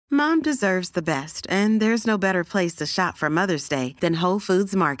Mom deserves the best, and there's no better place to shop for Mother's Day than Whole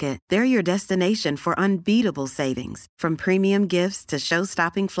Foods Market. They're your destination for unbeatable savings, from premium gifts to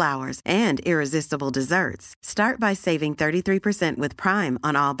show-stopping flowers and irresistible desserts. Start by saving 33% with Prime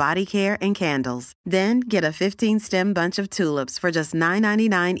on all body care and candles. Then get a 15-stem bunch of tulips for just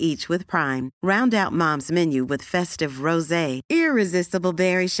 $9.99 each with Prime. Round out Mom's menu with festive rosé, irresistible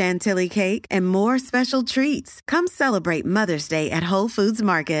berry chantilly cake, and more special treats. Come celebrate Mother's Day at Whole Foods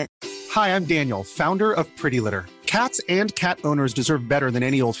Market. Hi, I'm Daniel, founder of Pretty Litter. Cats and cat owners deserve better than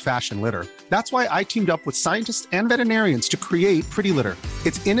any old-fashioned litter. That's why I teamed up with scientists and veterinarians to create Pretty Litter.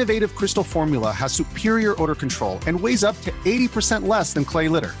 Its innovative crystal formula has superior odor control and weighs up to 80% less than clay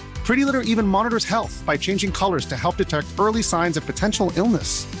litter. Pretty Litter even monitors health by changing colors to help detect early signs of potential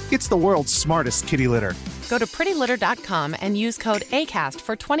illness. It's the world's smartest kitty litter. Go to prettylitter.com and use code ACAST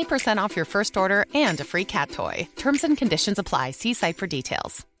for 20% off your first order and a free cat toy. Terms and conditions apply. See site for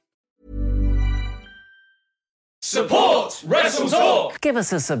details. Support Wrestle Talk! Give us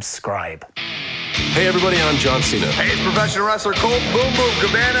a subscribe. Hey everybody, I'm John Cena. Hey, it's professional wrestler Colt Boom Boom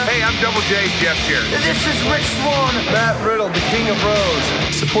Cabana. Hey, I'm Double J, Jeff Jarrett. This is Rich Swann. Matt Riddle, the King of Rose.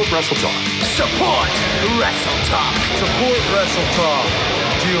 Support Wrestle Talk. Support Wrestle Talk. Support Wrestle Talk.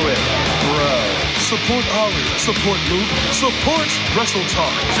 Do it, bro. Support Ari. Support Luke. Support Wrestle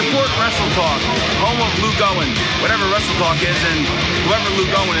Talk. Support Wrestle Talk. Home of Luke Owen. Whatever Wrestle Talk is and whoever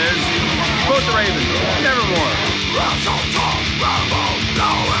Luke Owen is, support the Ravens. Nevermore. Wrestle Talk. Rebel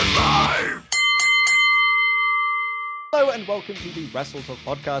now is live. Hello and welcome to the Wrestle Talk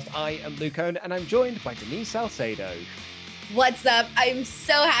podcast. I am Luke Owen and I'm joined by Denise Salcedo. What's up? I'm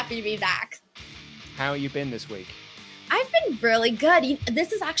so happy to be back. How you been this week? I've been really good.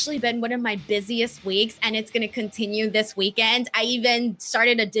 This has actually been one of my busiest weeks, and it's going to continue this weekend. I even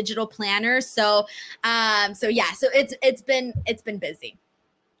started a digital planner, so it's been busy.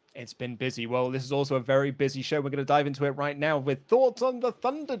 It's been busy. Well, this is also a very busy show. We're going to dive into it right now with thoughts on the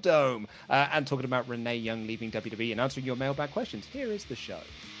Thunderdome and talking about Renee Young leaving WWE and answering your mailbag questions. Here is the show.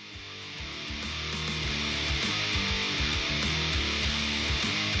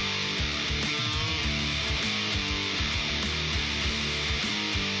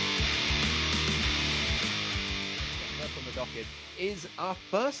 Is our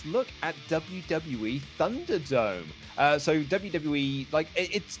first look at WWE Thunderdome. So WWE,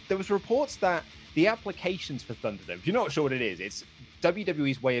 there was reports that the applications for Thunderdome, if you're not sure what it is, it's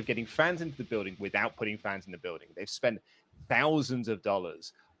WWE's way of getting fans into the building without putting fans in the building. They've spent thousands of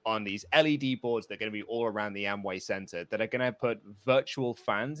dollars on these LED boards that are going to be all around the Amway Center that are going to put virtual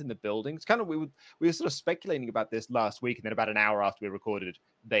fans in the building. It's kind of, we were sort of speculating about this last week, and then about an hour after we recorded,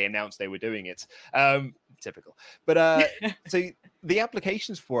 they announced they were doing it. Typical. But so the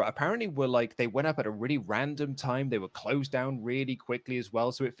applications for it apparently were they went up at a really random time. They were closed down really quickly as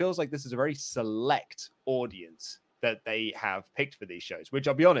well. So it feels like this is a very select audience that they have picked for these shows, which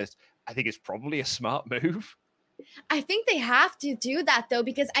I'll be honest, I think is probably a smart move. I think they have to do that though,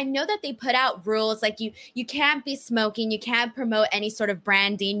 because I know that they put out rules like you can't be smoking, you can't promote any sort of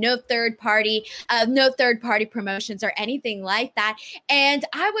branding, no third party promotions or anything like that. And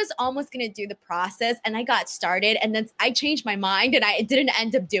I was almost going to do the process and I got started and then I changed my mind and I didn't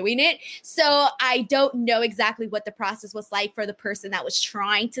end up doing it. So I don't know exactly what the process was like for the person that was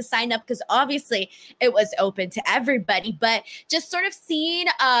trying to sign up, because obviously it was open to everybody, but just sort of seeing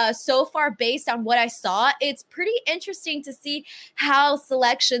so far based on what I saw, it's pretty interesting to see how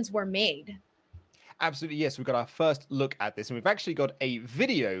selections were made. Absolutely, yes. We've got our first look at this, and we've actually got a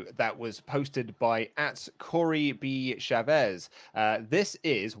video that was posted by @Corey B. Chavez. This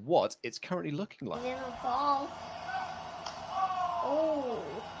is what it's currently looking like. It'll fall. Oh.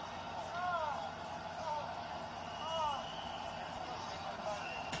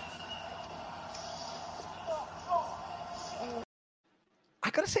 I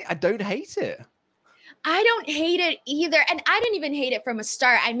gotta say, I don't hate it. I don't hate it either. And I didn't even hate it from a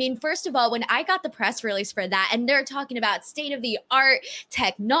start. I mean, first of all, when I got the press release for that and they're talking about state-of-the-art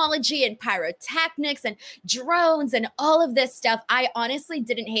technology and pyrotechnics and drones and all of this stuff, I honestly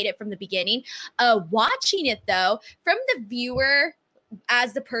didn't hate it from the beginning. Watching it, though, from the viewer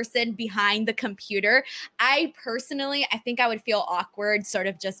as the person behind the computer, I think I would feel awkward sort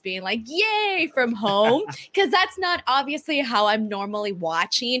of just being like, yay, from home, because that's not obviously how I'm normally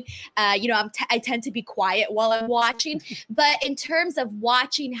watching. I tend to be quiet while I'm watching, but in terms of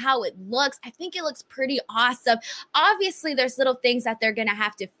watching how it looks, I think it looks pretty awesome. Obviously, there's little things that they're going to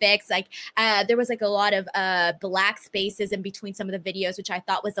have to fix. There was a lot of black spaces in between some of the videos, which I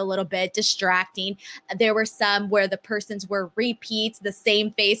thought was a little bit distracting. There were some where the persons were repeats. the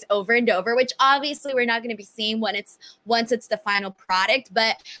same face over and over, which obviously we're not going to be seeing once it's the final product.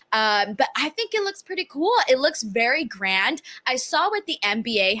 But I think it looks pretty cool. It looks very grand. I saw what the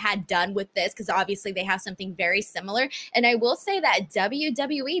NBA had done with this because obviously they have something very similar. And I will say that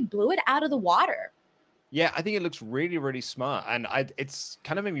WWE blew it out of the water. Yeah, I think it looks really, really smart. And it's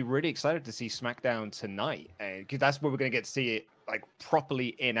kind of made me really excited to see SmackDown tonight. Because that's where we're going to get to see it like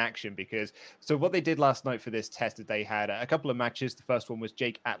properly in action. Because so what they did last night for this test is they had a couple of matches. The first one was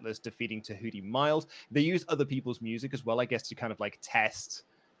Jake Atlas defeating Tahuti Miles. They used other people's music as well, I guess, to kind of like test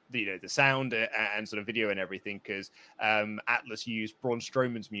the sound and sort of video and everything, because Atlas used Braun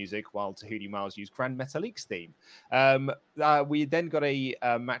Strowman's music while Tahuti Miles used Grand Metalik's theme. We then got a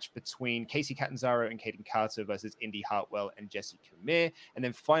match between Casey Catanzaro and Kaden Carter versus Indy Hartwell and Jesse Camere. And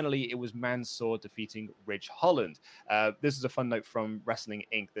then finally, it was Mansoor defeating Ridge Holland. This is a fun note from Wrestling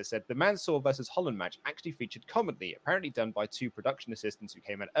Inc. that said the Mansoor versus Holland match actually featured comedy, apparently done by two production assistants who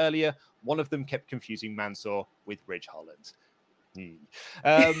came in earlier. One of them kept confusing Mansoor with Ridge Holland.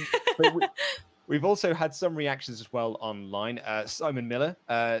 We've also had some reactions as well online. Simon Miller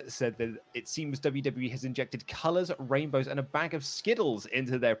said that it seems WWE has injected colors, rainbows, and a bag of Skittles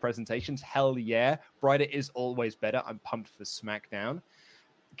into their presentations. Hell yeah. Brighter is always better. I'm pumped for SmackDown.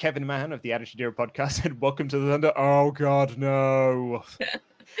 Kevin Mann of the Attitude Era podcast said, welcome to the Thunder. Oh, God, no.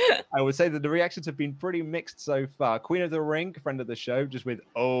 I would say that the reactions have been pretty mixed so far. Queen of the Ring, friend of the show, just with,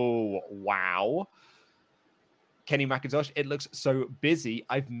 oh, wow. Kenny McIntosh, it looks so busy.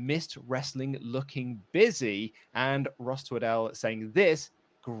 I've missed wrestling looking busy. And Ross Twaddell saying this,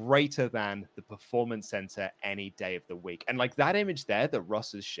 greater than the Performance Center any day of the week. And like that image there that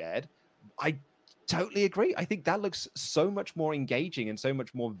Ross has shared, I totally agree. I think that looks so much more engaging and so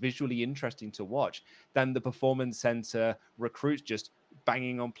much more visually interesting to watch than the Performance Center recruits just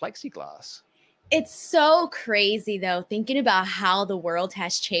banging on plexiglass. It's so crazy though, thinking about how the world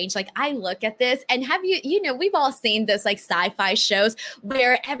has changed. Like I look at this and we've all seen this like sci-fi shows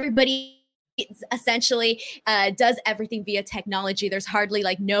where everybody essentially does everything via technology. There's hardly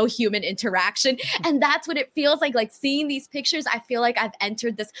like no human interaction. And that's what it feels like seeing these pictures. I feel like I've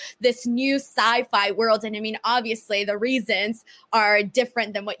entered this new sci-fi world. And I mean, obviously the reasons are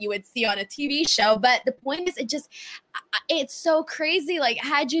different than what you would see on a TV show. But the point is, it's so crazy. Like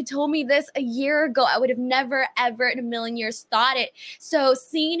had you told me this a year ago, I would have never, ever in a million years thought it. So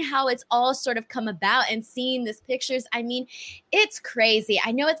seeing how it's all sort of come about and seeing these pictures, I mean, it's crazy.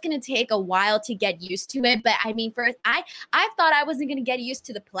 I know it's going to take a while to get used to it, but I mean, first, I thought I wasn't going to get used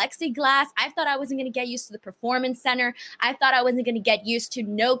to the plexiglass. I thought I wasn't going to get used to the Performance Center. I thought I wasn't going to get used to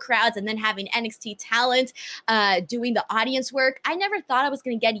no crowds and then having NXT talent doing the audience work. I never thought I was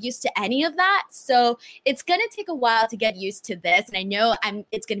going to get used to any of that. So it's going to take a while to get used to this. And I know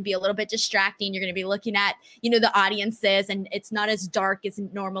it's going to be a little bit distracting. You're going to be looking at, the audiences, and it's not as dark as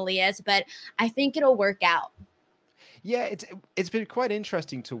it normally is, but I think it'll work out. Yeah, it's been quite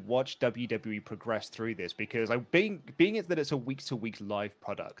interesting to watch WWE progress through this, because like being it that it's a week-to-week live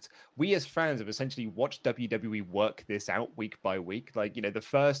product, we as fans have essentially watched WWE work this out week by week. Like, the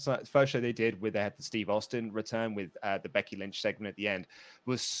first show they did where they had the Steve Austin return with the Becky Lynch segment at the end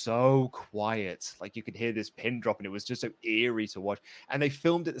was so quiet. Like you could hear this pin drop and it was just so eerie to watch. And they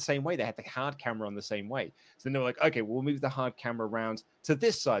filmed it the same way. They had the hard camera on the same way. So then they were like, okay, we'll move the hard camera around to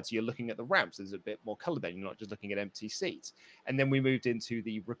this side. So you're looking at the ramps. There's a bit more color there. You're not just looking at empty seats. And then we moved into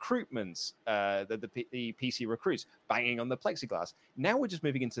the recruitments, the PC recruits banging on the plexiglass. Now we're just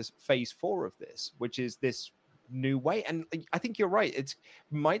moving into phase 4 of this, which is this new way. And I think you're right. It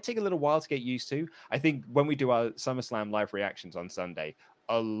might take a little while to get used to. I think when we do our SummerSlam live reactions on Sunday,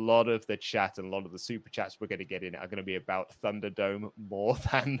 a lot of the chat and a lot of the super chats we're going to get in are going to be about Thunderdome more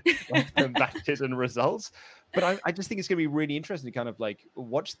than the matches and results. But I just think it's going to be really interesting to kind of like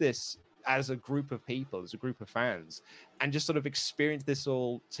watch this as a group of people, as a group of fans, and just sort of experience this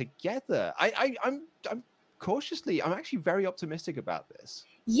all together. I'm actually very optimistic about this.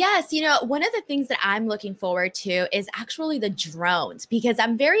 Yes, one of the things that I'm looking forward to is actually the drones, because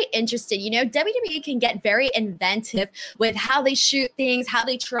I'm very interested. WWE can get very inventive with how they shoot things, how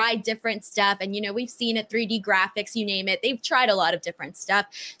they try different stuff. And, we've seen it, 3D graphics, you name it. They've tried a lot of different stuff.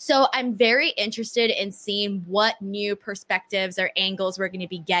 So I'm very interested in seeing what new perspectives or angles we're going to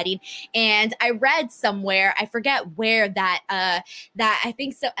be getting. And I read somewhere, I forget where, that I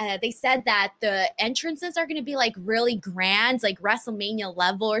think so. They said that the entrances are going to be like really grand, like WrestleMania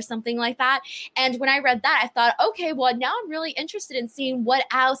level or something like that. And when I read that, I thought, okay, well, now I'm really interested in seeing what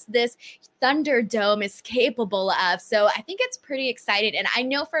else this Thunderdome is capable of. So I think it's pretty exciting. And I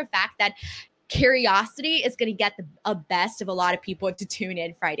know for a fact that curiosity is going to get the best of a lot of people to tune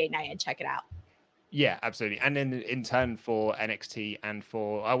in Friday night and check it out. Yeah, absolutely. And then in turn for NXT and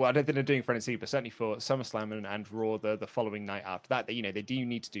for, well, I don't think they're doing for NXT, but certainly for SummerSlam and Raw the following night after that, they do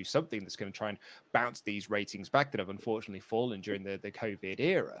need to do something that's going to try and bounce these ratings back that have unfortunately fallen during the COVID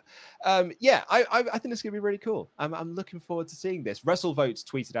era. Yeah, I think it's going to be really cool. I'm looking forward to seeing this. WrestleVotes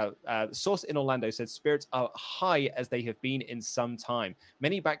tweeted out, the source in Orlando said spirits are high as they have been in some time.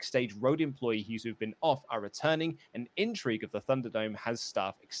 Many backstage road employees who've been off are returning, and intrigue of the Thunderdome has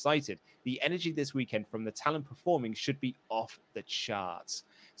staff excited. The energy this weekend from the talent performing should be off the charts.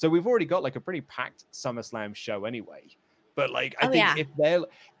 So we've already got like a pretty packed SummerSlam show anyway. But like, I think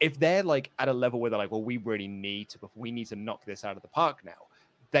if they're like at a level where they're like, well, we need to knock this out of the park now,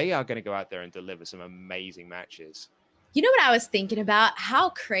 they are going to go out there and deliver some amazing matches. You know what I was thinking about? How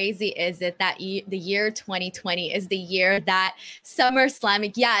crazy is it that the year 2020 is the year that SummerSlam,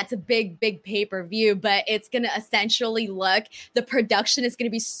 it's a big pay-per-view, but it's going to essentially the production is going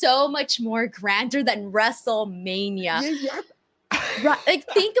to be so much more grander than WrestleMania. Yeah. Right, like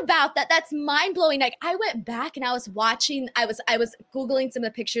think about that. That's mind blowing. Like I went back and I was watching. I was Googling some of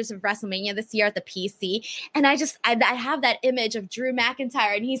the pictures of WrestleMania this year at the PC, and I have that image of Drew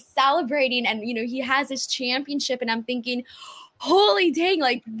McIntyre and he's celebrating, and he has his championship, and I'm thinking, holy dang!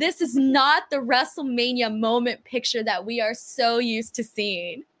 Like this is not the WrestleMania moment picture that we are so used to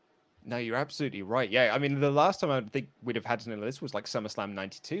seeing. No, you're absolutely right. Yeah, I mean, the last time I think we'd have had something like this was like SummerSlam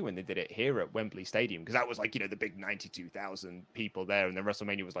 92 when they did it here at Wembley Stadium, because that was like, the big 92,000 people there, and then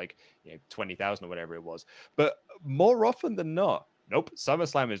WrestleMania was like 20,000 or whatever it was. But more often than not, nope,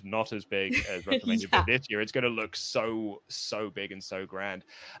 SummerSlam is not as big as WrestleMania, but this year it's going to look so big and so grand.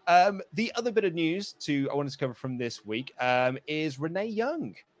 The other bit of news I wanted to cover from this week is Renee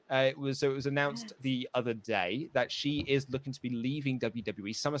Young. It was announced the other day that she is looking to be leaving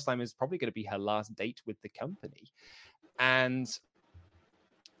WWE. SummerSlam is probably going to be her last date with the company. And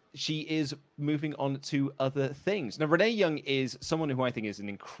she is moving on to other things. Now, Renee Young is someone who I think is an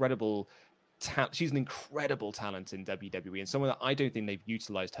incredible talent. She's an incredible talent in WWE, and someone that I don't think they've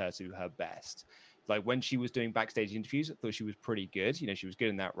utilized her to her best. Like when she was doing backstage interviews, I thought she was pretty good. She was good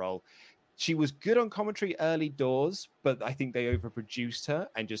in that role. She was good on commentary early doors, but I think they overproduced her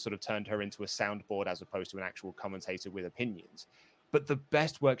and just sort of turned her into a soundboard as opposed to an actual commentator with opinions. But the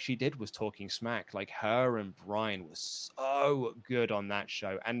best work she did was Talking Smack. Like her and Brian was so good on that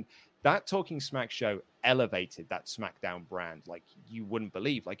show. And that Talking Smack show elevated that SmackDown brand like you wouldn't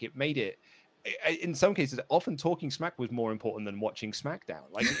believe. Like it made it, in some cases, often Talking Smack was more important than watching SmackDown.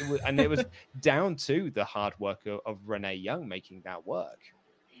 Like it was down to the hard work of Renee Young making that work.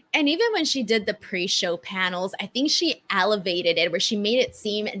 And even when she did the pre-show panels, I think she elevated it, where she made it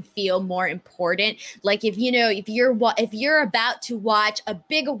seem and feel more important. Like if you're about to watch a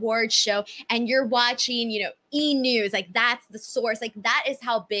big award show and you're watching, E-News, like that's the source. Like that is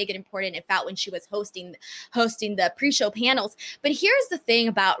how big and important it felt when she was hosting the pre-show panels. But here's the thing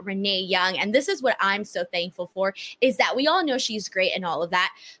about Renee Young, and this is what I'm so thankful for, is that we all know she's great and all of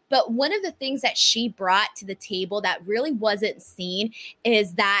that. But one of the things that she brought to the table that really wasn't seen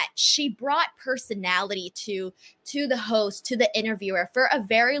is that she brought personality to the host, to the interviewer. For a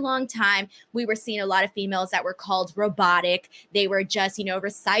very long time, we were seeing a lot of females that were called robotic. They were just,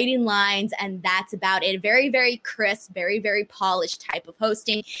 reciting lines, and that's about it. Very, very crisp, very, very polished type of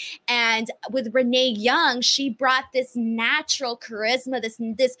hosting. And with Renee Young, she brought this natural charisma,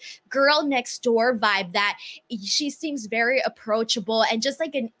 this girl next door vibe that she seems very approachable and just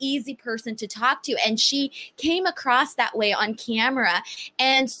like an easy person to talk to. And she came across that way on camera.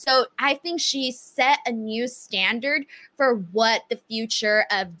 And so I think she set a new standard for what the future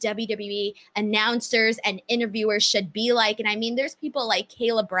of WWE announcers and interviewers should be like. And I mean, there's people like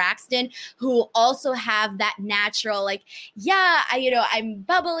Kayla Braxton who also have that natural, like, I'm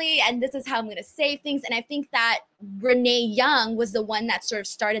bubbly and this is how I'm going to say things. And I think that Renee Young was the one that sort of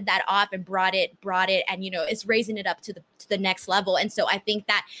started that off and brought it and, is raising it up to the next level. And so I think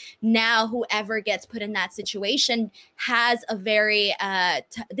that now whoever gets put in that situation has a very,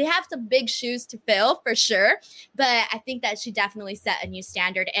 they have some big shoes to fill for sure. But I think that she definitely set a new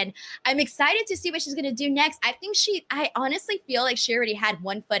standard, and I'm excited to see what she's going to do next. I honestly feel like she already had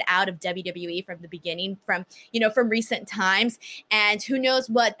one foot out of WWE from the beginning, from recent times. And who knows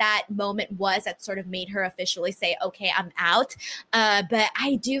what that moment was that sort of made her officially say, okay, I'm out. But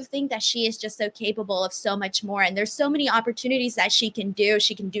I do think that she is just so capable of so much more. And there's so many opportunities that she can do.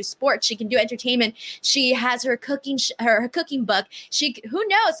 She can do sports. She can do entertainment. She has her cooking book. Who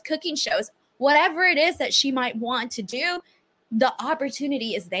knows, cooking shows, whatever it is that she might want to do, the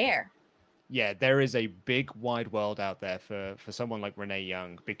opportunity is there. Yeah, there is a big wide world out there for someone like Renee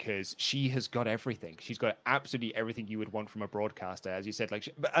Young, because she has got everything. She's got absolutely everything you would want from a broadcaster, as you said.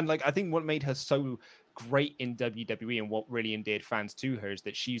 I think what made her so great in WWE and what really endeared fans to her is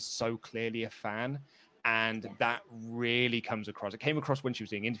that she's so clearly a fan. And that really comes across. It came across when she was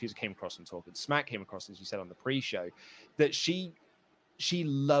doing interviews. It came across on Talking Smack. Came across, as you said, on the pre-show, that she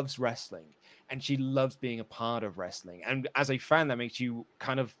loves wrestling and she loves being a part of wrestling. And as a fan, that makes you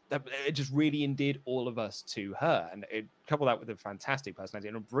it just really endeared all of us to her. And couple that with a fantastic personality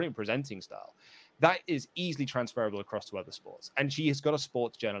and a brilliant presenting style, that is easily transferable across to other sports. And she has got a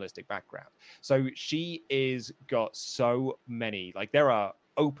sports journalistic background. So she is got so many, there are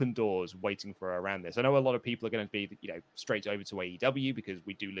open doors waiting for her around this. I know a lot of people are going to be, straight over to AEW because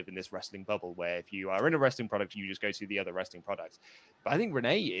we do live in this wrestling bubble where if you are in a wrestling product, you just go to the other wrestling products. But I think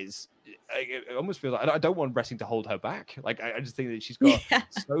Renee is, it almost feels like I don't want wrestling to hold her back. I just think that she's got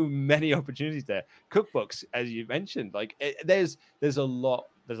so many opportunities there. Cookbooks, as you mentioned, there's a lot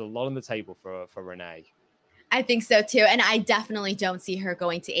on the table for Renee. I think so too. And I definitely don't see her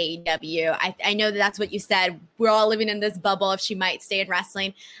going to AEW. I know that's what you said. We're all living in this bubble if she might stay in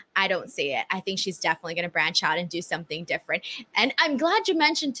wrestling. I don't see it. I think she's definitely going to branch out and do something different. And I'm glad you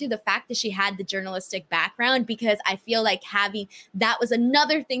mentioned too the fact that she had the journalistic background, because I feel like that was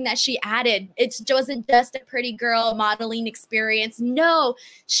another thing that she added. It wasn't just a pretty girl modeling experience. No,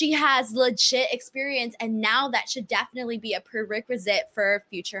 she has legit experience. And now that should definitely be a prerequisite for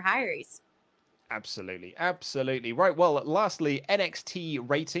future hires. Absolutely. Right. Well, lastly, NXT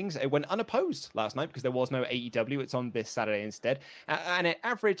ratings. It went unopposed last night because there was no AEW. It's on this Saturday instead. And it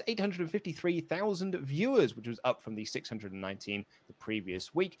averaged 853,000 viewers, which was up from the 619 the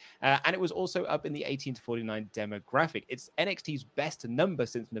previous week. And it was also up in the 18 to 49 demographic. It's NXT's best number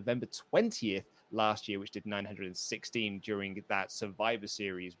since November 20th last year, which did 916 during that Survivor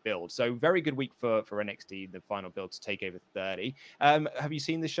Series build. So very good week for NXT, the final build to take over 30. Have you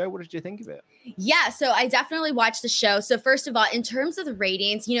seen the show? What did you think of it? Yeah, so I definitely watched the show. So first of all, in terms of the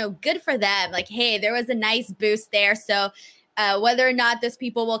ratings, good for them. Hey, there was a nice boost there. So whether or not those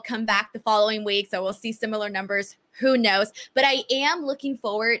people will come back the following week, so we'll see similar numbers, who knows? But I am looking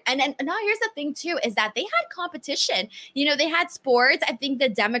forward. And now here's the thing too, is that they had competition. They had sports. I think the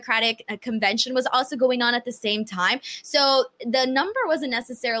Democratic convention was also going on at the same time. So the number wasn't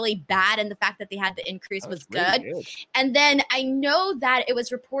necessarily bad. And the fact that they had the increase was good. Really good. And then I know that it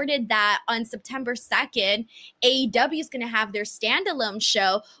was reported that on September 2nd, AEW is going to have their standalone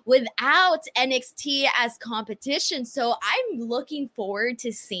show without NXT as competition. So I'm looking forward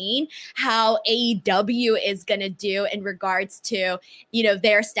to seeing how AEW is going to do in regards to,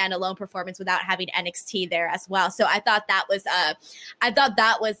 their standalone performance without having NXT there as well. So I thought that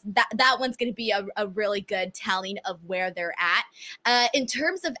one's going to be a really good telling of where they're at. In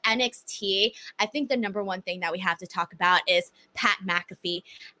terms of NXT, I think the number one thing that we have to talk about is Pat McAfee.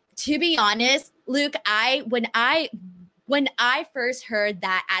 To be honest, Luke, when I first heard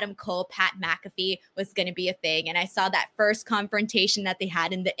that Adam Cole, Pat McAfee was going to be a thing, and I saw that first confrontation that they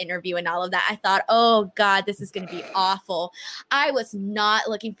had in the interview and all of that, I thought, oh God, this is going to be awful. I was not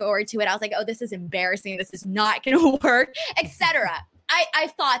looking forward to it. I was like, oh, this is embarrassing. This is not going to work, etc.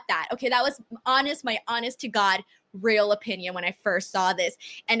 I thought that. Okay, that was my honest to God real opinion when I first saw this.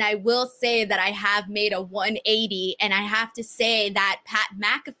 And I will say that I have made a 180, and I have to say that Pat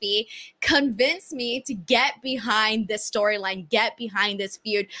McAfee convinced me to get behind this storyline, get behind this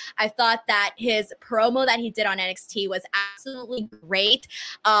feud. I thought that his promo that he did on NXT was absolutely great.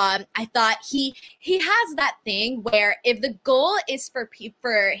 I thought he has that thing where if the goal is for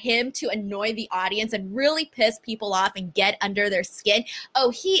him to annoy the audience and really piss people off and get under their skin,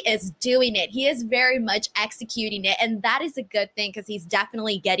 he is doing it. He is very much executing it, and that is a good thing because he's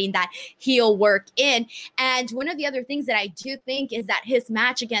definitely getting that heel work in. And one of the other things that I do think is that his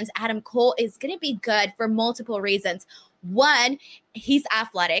match against Adam Cole is going to be good for multiple reasons. One, he's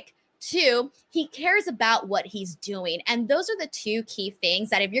athletic. Two, he cares about what he's doing. And those are the two key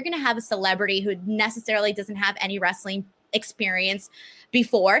things that if you're going to have a celebrity who necessarily doesn't have any wrestling experience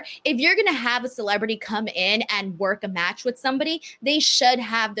before, if you're going to have a celebrity come in and work a match with somebody, they should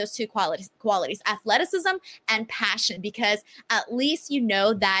have those two qualities, athleticism and passion, because at least you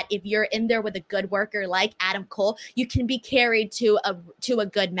know that if you're in there with a good worker like Adam Cole, you can be carried to a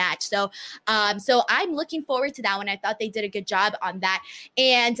good match. So I'm looking forward to that one. I thought they did a good job on that.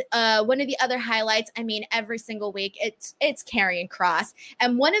 And one of the other highlights, I mean, every single week, it's Karrion Kross.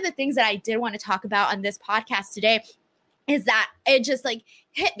 And one of the things that I did want to talk about on this podcast today is that it just like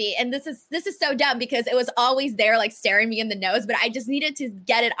hit me. And this is so dumb because it was always there, like staring me in the nose, but I just needed to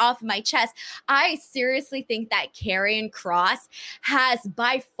get it off my chest. I seriously think that Karrion Kross has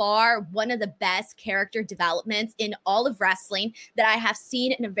by far one of the best character developments in all of wrestling that I have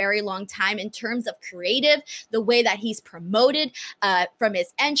seen in a very long time in terms of creative, the way that he's promoted, from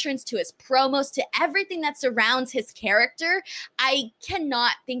his entrance to his promos to everything that surrounds his character. I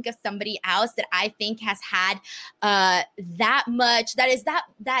cannot think of somebody else that I think has had that much, that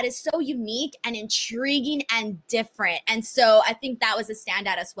is so unique and intriguing and different. And so I think that was a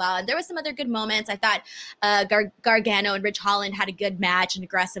standout as well. And there was some other good moments. I thought Gargano and Ridge Holland had a good match, an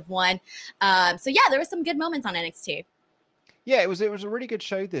aggressive one. So yeah, there were some good moments on NXT. Yeah, it was a really good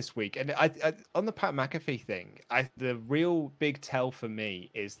show this week. And I on the Pat McAfee thing, the real big tell for me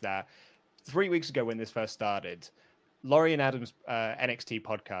is that 3 weeks ago when this first started, Laurie and Adam's NXT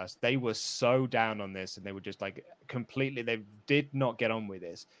podcast, they were so down on this and they were just like completely, they did not get on with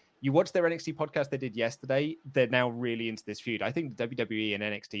this. You watch their NXT podcast they did yesterday, they're now really into this feud. I think WWE and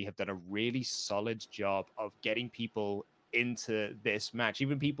NXT have done a really solid job of getting people into this match.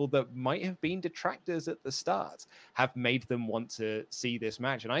 Even people that might have been detractors at the start have made them want to see this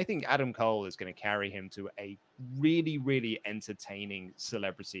match. And I think Adam Cole is going to carry him to a really, really entertaining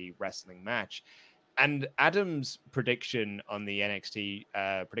celebrity wrestling match. And Adam's prediction on the NXT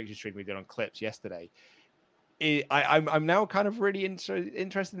prediction stream we did on Clips yesterday, I'm now kind of really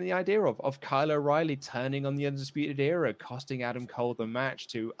interested in the idea of Kyle O'Reilly turning on the Undisputed Era, costing Adam Cole the match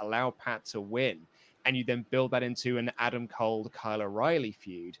to allow Pat to win. And you then build that into an Adam Cole-Kyle O'Reilly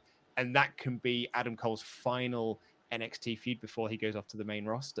feud. And that can be Adam Cole's final NXT feud before he goes off to the main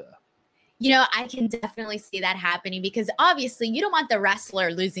roster. You know, I can definitely see that happening because obviously you don't want the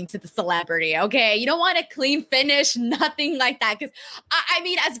wrestler losing to the celebrity, okay? You don't want a clean finish, nothing like that. Because, I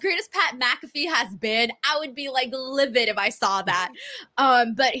mean, as great as Pat McAfee has been, I would be, like, livid if I saw that.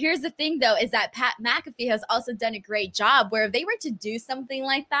 But here's the thing, though, is that Pat McAfee has also done a great job where if they were to do something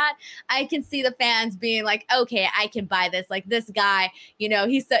like that, I can see the fans being like, okay, I can buy this. Like, this guy, you know,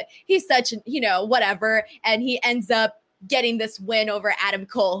 he's such, you know, whatever. And he ends up getting this win over Adam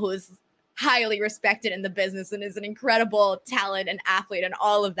Cole, who is highly respected in the business and is an incredible talent and athlete and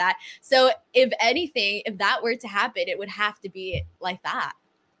all of that. So if anything, if that were to happen, it would have to be like that.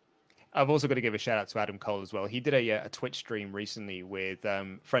 I've also got to give a shout out to Adam Cole as well. He did a Twitch stream recently with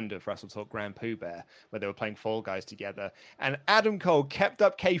friend of Wrestle Talk, Grand Pooh Bear, where they were playing Fall Guys together. And Adam Cole kept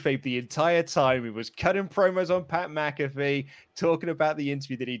up kayfabe the entire time. He was cutting promos on Pat McAfee, talking about the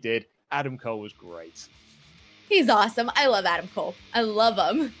interview that he did. Adam Cole was great. He's awesome. I love Adam Cole. I love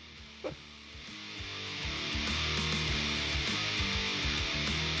him.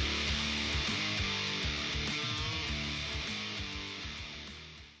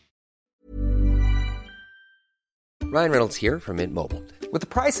 Ryan Reynolds here from Mint Mobile. With the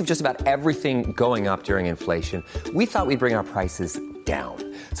price of just about everything going up during inflation, we thought we'd bring our prices down.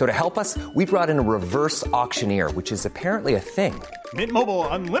 So to help us, we brought in a reverse auctioneer, which is apparently a thing. Mint Mobile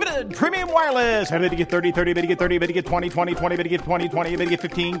Unlimited Premium Wireless. How to get 30, 30, bit to get 30, bit to get 20, 20, 20, bit to get 20, 20, bit to get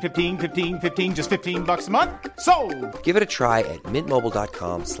 15, 15, 15, 15, just $15 a month? Sold! Give it a try at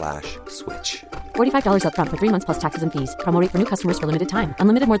mintmobile.com/switch. $45 up front for 3 months plus taxes and fees. Promo rate for new customers for limited time.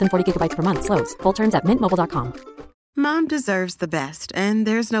 Unlimited more than 40 gigabytes per month. Slows full terms at mintmobile.com. Mom deserves the best, and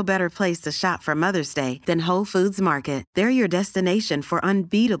there's no better place to shop for Mother's Day than Whole Foods Market. They're your destination for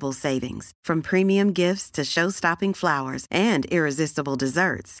unbeatable savings, from premium gifts to show-stopping flowers and irresistible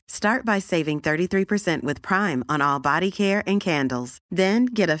desserts. Start by saving 33% with Prime on all body care and candles. Then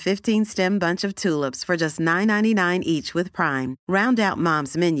get a 15-stem bunch of tulips for just $9.99 each with Prime. Round out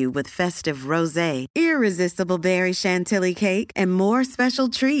Mom's menu with festive rosé, irresistible berry chantilly cake, and more special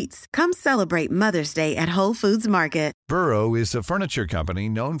treats. Come celebrate Mother's Day at Whole Foods Market. Burrow is a furniture company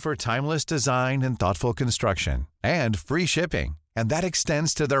known for timeless design and thoughtful construction, and free shipping, and that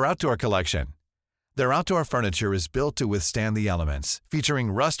extends to their outdoor collection. Their outdoor furniture is built to withstand the elements,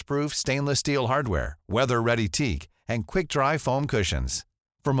 featuring rust-proof stainless steel hardware, weather-ready teak, and quick-dry foam cushions.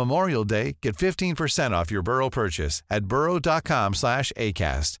 For Memorial Day, get 15% off your Burrow purchase at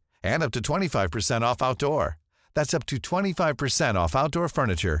burrow.com/acast, and up to 25% off outdoor. That's up to 25% off outdoor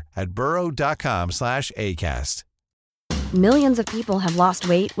furniture at burrow.com/acast. Millions of people have lost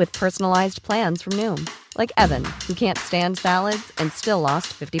weight with personalized plans from Noom. Like Evan, who can't stand salads and still lost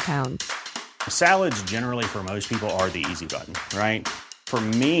 50 pounds. Salads generally for most people are the easy button, right? For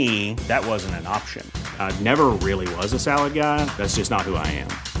me, that wasn't an option. I never really was a salad guy. That's just not who I am.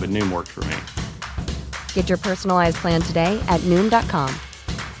 But Noom worked for me. Get your personalized plan today at Noom.com.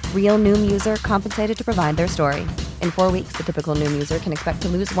 Real Noom user compensated to provide their story. In 4 weeks, the typical Noom user can expect to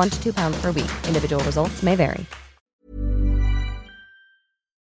lose 1 to 2 pounds per week. Individual results may vary.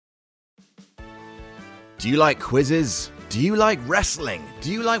 Do you like quizzes? Do you like wrestling?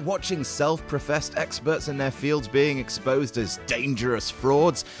 Do you like watching self-professed experts in their fields being exposed as dangerous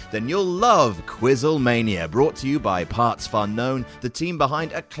frauds? Then you'll love Quizzlemania, brought to you by Parts Fun Known, the team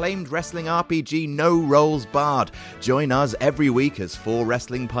behind acclaimed wrestling RPG No Rolls Barred. Join us every week as 4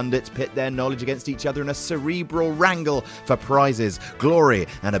 wrestling pundits pit their knowledge against each other in a cerebral wrangle for prizes, glory,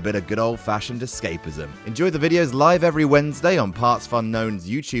 and a bit of good old-fashioned escapism. Enjoy the videos live every Wednesday on Parts Fun Known's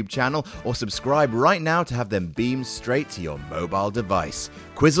YouTube channel, or subscribe right now to have them beamed straight to your mobile device.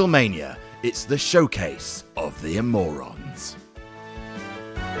 Quizzlemania, it's the showcase of the immorons.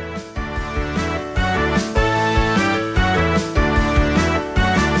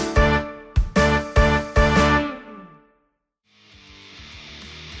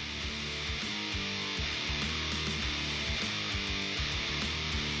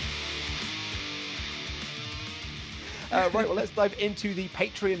 Right, well, let's dive into the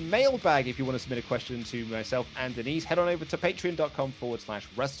Patreon mailbag. If you want to submit a question to myself and Denise, head on over to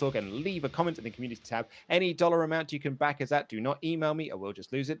patreon.com/WrestleTalk and leave a comment in the community tab. Any dollar amount you can back us at, do not email me. I will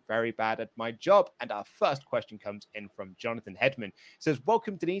just lose it. Very bad at my job. And our first question comes in from Jonathan Hedman. It says,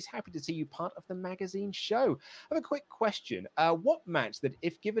 welcome, Denise. Happy to see you part of the magazine show. I have a quick question. What match that,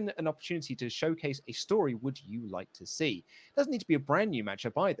 if given an opportunity to showcase a story, would you like to see? It doesn't need to be a brand new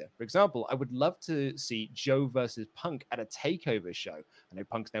matchup either. For example, I would love to see Joe versus Punk at a takeover show. I know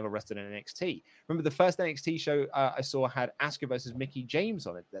Punk's never wrestled in NXT. Remember the first NXT show I saw had Asuka versus Mickie James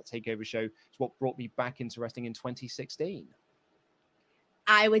on it. That takeover show is what brought me back into wrestling in 2016.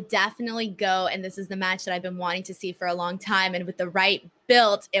 I would definitely go, and this is the match that I've been wanting to see for a long time, and with the right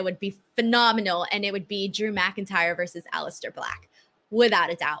build, it would be phenomenal, and it would be Drew McIntyre versus Aleister Black,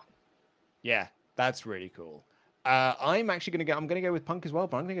 without a doubt. Yeah, that's really cool. I'm going to go with Punk as well,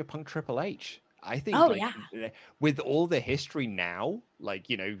 but I'm going to go Punk Triple H. I think with all the history now,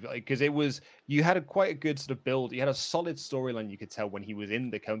 because you had quite a good sort of build. You had a solid storyline you could tell when he was in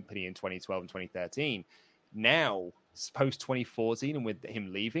the company in 2012 and 2013. Now, post 2014 and with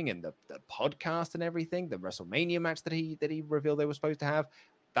him leaving and the podcast and everything, the WrestleMania match that he revealed they were supposed to have,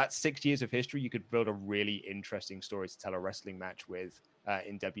 that's 6 years of history. You could build a really interesting story to tell a wrestling match with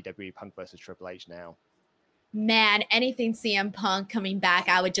in WWE. Punk versus Triple H now. Man, anything CM Punk coming back,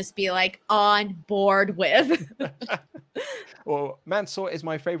 I would just be on board with. Well, Mansoor is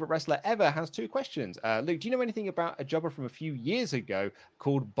my favorite wrestler ever. Has 2 questions. Luke, do you know anything about a jobber from a few years ago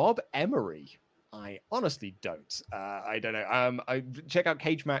called Bob Emery? I honestly don't. I don't know. I check out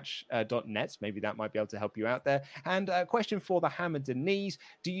cagematch.net. Maybe that might be able to help you out there. And a question for the Hammer Denise.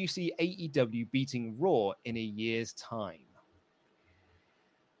 Do you see AEW beating Raw in a year's time?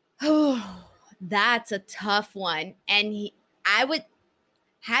 Oh, that's a tough one. And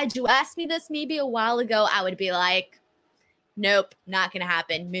had you asked me this maybe a while ago, I would be like, nope, not going to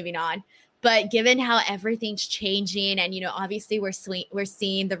happen. Moving on. But given how everything's changing and, obviously we're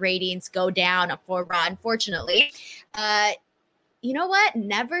seeing the ratings go down for Raw, unfortunately, you know what?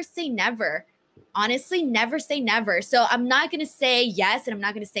 Never say never. Honestly, never say never. So I'm not going to say yes and I'm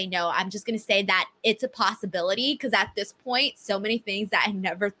not going to say no. I'm just going to say that it's a possibility because at this point, so many things that I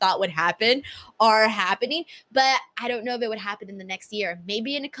never thought would happen are happening. But I don't know if it would happen in the next year.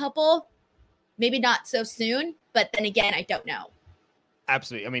 Maybe in a couple, maybe not so soon. But then again, I don't know.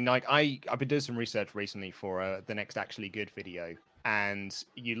 Absolutely. I mean, I've been doing some research recently for the Next Actually Good video. And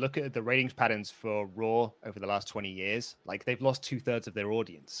you look at the ratings patterns for Raw over the last 20 years, they've lost 2/3 of their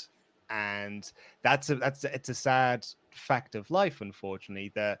audience. And it's a sad fact of life, unfortunately,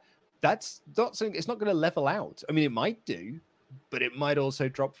 that's not something. It's not going to level out. I mean, it might do, but it might also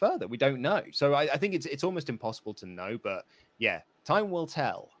drop further. We don't know. So I think it's almost impossible to know. But yeah, time will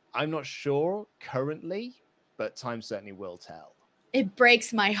tell. I'm not sure currently, but time certainly will tell. It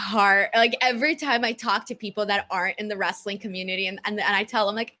breaks my heart. Every time I talk to people that aren't in the wrestling community, and I tell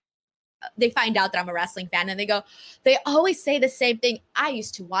them they find out that I'm a wrestling fan and they always say the same thing. I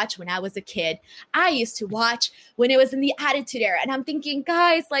used to watch when I was a kid. I used to watch when it was in the Attitude Era. And I'm thinking,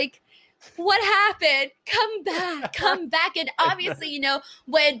 guys, what happened? Come back. And obviously,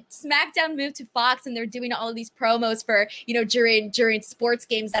 when SmackDown moved to Fox and they're doing all of these promos for, during sports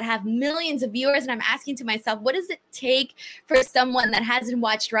games that have millions of viewers. And I'm asking to myself, what does it take for someone that hasn't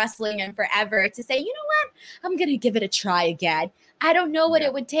watched wrestling in forever to say, you know what? I'm going to give it a try again. I don't know what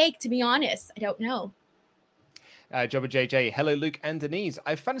it would take, to be honest. I don't know. Jobber JJ, hello Luke and Denise.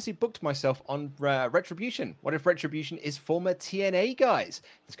 I fantasy booked myself on Retribution. What if Retribution is former TNA guys?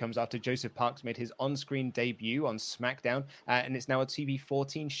 This comes after Joseph Parks made his on-screen debut on SmackDown, and it's now a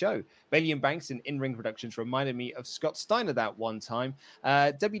TV14 show. Bailey and Banks in in-ring productions reminded me of Scott Steiner that one time.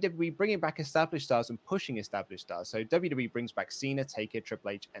 WWE bringing back established stars and pushing established stars. So WWE brings back Cena, Taker,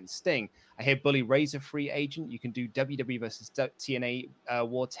 Triple H, and Sting. I hear Bully Ray's a free agent. You can do WWE versus TNA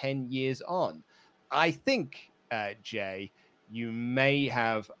War 10 years on. I think... Jay, you may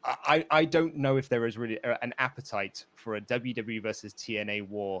have... I don't know if there is really an appetite for a WWE versus TNA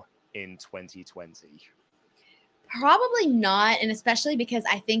war in 2020. Probably not, and especially because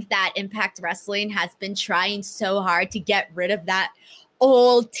I think that Impact Wrestling has been trying so hard to get rid of that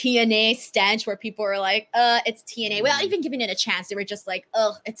old TNA stench where people were like, it's TNA, without even giving it a chance. They were just like,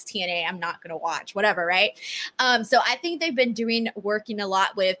 it's TNA, I'm not gonna watch, whatever, right? So I think they've been working a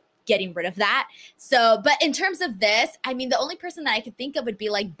lot with getting rid of that. So, but in terms of this, I mean, the only person that I could think of would be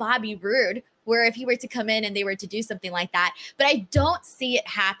like Bobby Roode, where if he were to come in and they were to do something like that, but I don't see it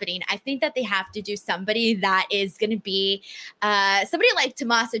happening. I think that they have to do somebody that is going to be somebody like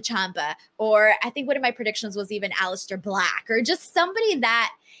Tommaso Ciampa, or I think one of my predictions was even Aleister Black, or just somebody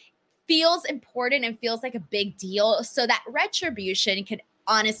that feels important and feels like a big deal, so that Retribution could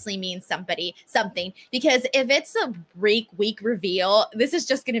honestly mean something, because if it's a weak reveal, this is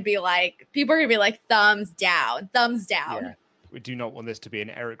just going to be like, people are going to be like, thumbs down. Yeah. We do not want this to be an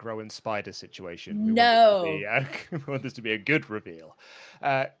Eric Rowan Spider situation. We want this to be a good reveal.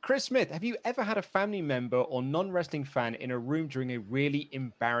 Chris Smith, have you ever had a family member or non-wrestling fan in a room during a really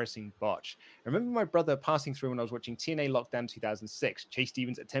embarrassing botch? I remember my brother passing through when I was watching TNA Lockdown 2006. Chase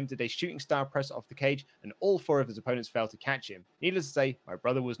Stevens attempted a shooting star press off the cage, and all 4 of his opponents failed to catch him. Needless to say, my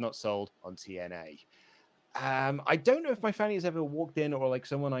brother was not sold on TNA. I don't know if my family has ever walked in, or like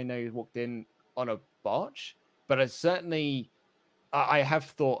someone I know walked in on a botch, but I have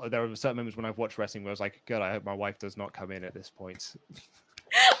thought there are certain moments when I've watched wrestling where I was like, God, I hope my wife does not come in at this point.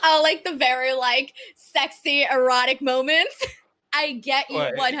 Like the very like sexy erotic moments. I get you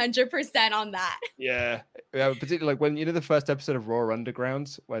 100% on that. Yeah, particularly like when, the first episode of Raw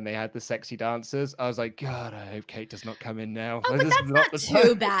Underground, when they had the sexy dancers, I was like, God, I hope Kate does not come in now. Oh, but that's not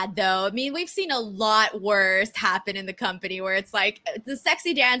too bad, though. I mean, we've seen a lot worse happen in the company where it's like the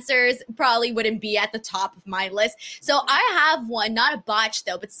sexy dancers probably wouldn't be at the top of my list. So I have one, not a botch,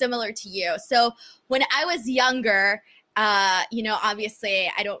 though, but similar to you. So when I was younger,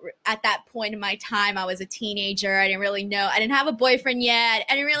 obviously at that point in my time, I was a teenager. I didn't have a boyfriend yet.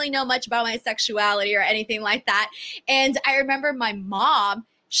 I didn't really know much about my sexuality or anything like that. And I remember my mom,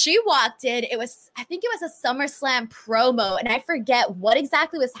 she walked in, I think it was a SummerSlam promo, and I forget what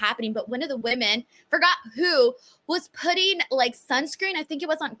exactly was happening, but one of the women, forgot who, was putting like sunscreen, I think it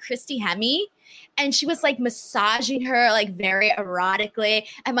was on Christy Hemme, and she was like massaging her like very erotically.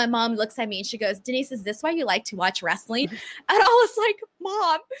 And my mom looks at me and she goes, Denise, is this why you like to watch wrestling? And I was like,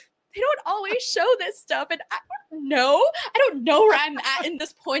 Mom, they don't always show this stuff. And I don't know where I'm at in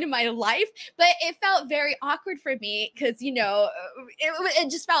this point in my life, but it felt very awkward for me because, it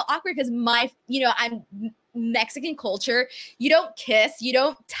just felt awkward because I'm Mexican culture. You don't kiss, you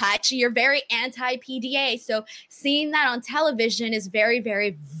don't touch, you're very anti-PDA. So seeing that on television is very,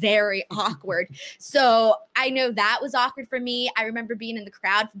 very, very awkward. So I know that was awkward for me. I remember being in the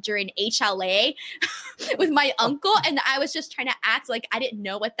crowd during HLA with my uncle, and I was just trying to act like I didn't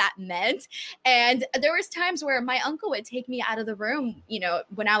know what that meant. And there was times where my uncle would take me out of the room,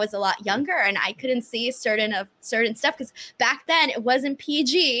 when I was a lot younger, and I couldn't see certain stuff because back then it wasn't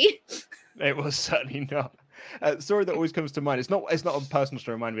PG. It was certainly not. Story that always comes to mind. It's not a personal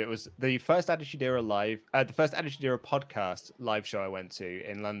story. Remind me, it was the first Attitude Era podcast live show I went to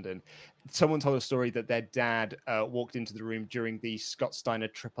in London. Someone told a story that their dad walked into the room during the Scott Steiner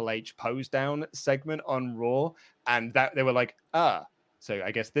Triple H pose down segment on Raw, and that they were like, so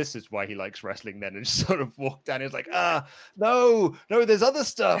I guess this is why he likes wrestling then, and just sort of walked down. He was like, no, there's other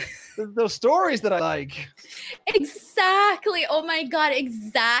stuff. There's stories that I like. Exactly. Oh my God,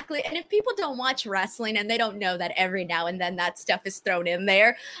 exactly. And if people don't watch wrestling and they don't know that every now and then that stuff is thrown in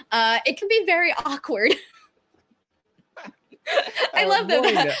there, it can be very awkward. I love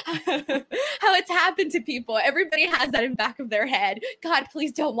that how it's happened to people. Everybody has that in the back of their head. God,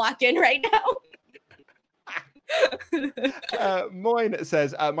 please don't walk in right now. Moyne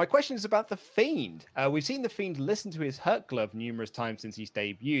says, my question is about The Fiend. We've seen The Fiend listen to his Hurt Glove numerous times since he's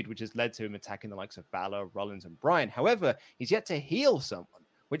debuted, which has led to him attacking the likes of Balor, Rollins, and Bryan. However, he's yet to heal someone.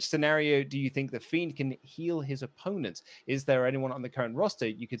 Which scenario do you think The Fiend can heal his opponents? Is there anyone on the current roster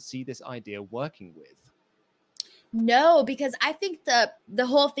you could see this idea working with? No, because I think the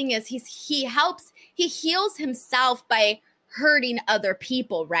whole thing is he heals himself by hurting other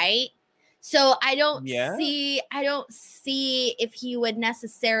people, right? So I don't see if he would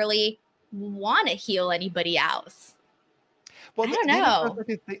necessarily want to heal anybody else. Well, I don't know.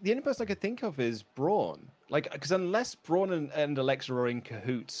 The only person I could think of is Braun. Like, because unless Braun and Alexa are in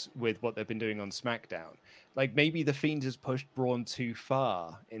cahoots with what they've been doing on SmackDown, like maybe the Fiend has pushed Braun too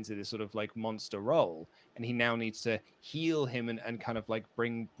far into this sort of like monster role, and he now needs to heal him and kind of like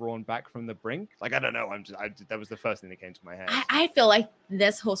bring Braun back from the brink. Like, I don't know. That was the first thing that came to my head. I feel like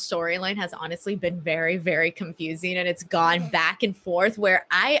this whole storyline has honestly been very, very confusing, and it's gone back and forth where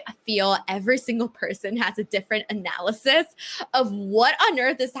I feel every single person has a different analysis of what on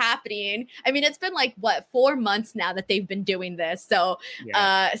earth is happening. I mean, it's been like, what, 4 months now that they've been doing this. So,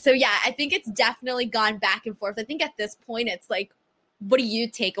 I think it's definitely gone back and forth. I think at this point, it's like, what do you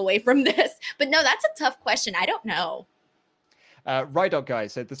take away from this? But no, that's a tough question. I don't know. Rydot guy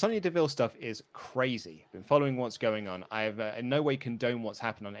said the Sonya Deville stuff is crazy. Been following what's going on. I have in no way condone what's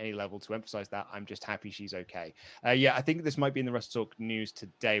happened on any level. To emphasize that, I'm just happy she's okay. I think this might be in the Wrestle Talk news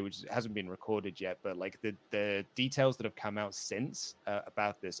today, which hasn't been recorded yet. But like the details that have come out since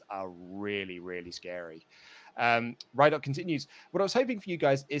about this are really, really scary. Rydot continues, what I was hoping for you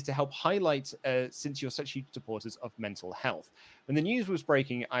guys is to help highlight, since you're such huge supporters of mental health. When the news was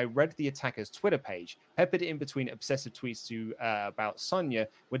breaking, I read the attacker's Twitter page. Peppered in between obsessive tweets about Sonya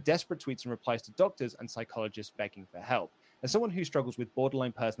were desperate tweets and replies to doctors and psychologists begging for help. As someone who struggles with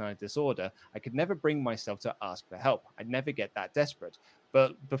borderline personality disorder, I could never bring myself to ask for help. I'd never get that desperate.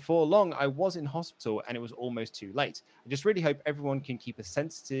 But before long, I was in hospital and it was almost too late. I just really hope everyone can keep a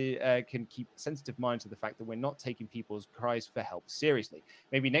sensitive mind to the fact that we're not taking people's cries for help seriously.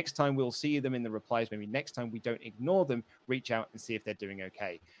 Maybe next time we'll see them in the replies. Maybe next time we don't ignore them, reach out and see if they're doing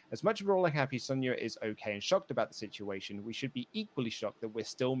okay. As much as we're all happy Sonya is okay and shocked about the situation, we should be equally shocked that we're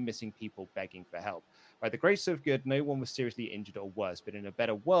still missing people begging for help. By the grace of God, no one was seriously injured or worse, but in a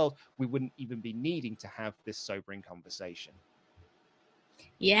better world, we wouldn't even be needing to have this sobering conversation.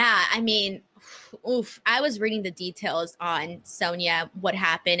 Yeah, I mean, I was reading the details on Sonya, what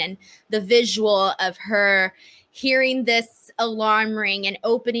happened, and the visual of her hearing this alarm ring and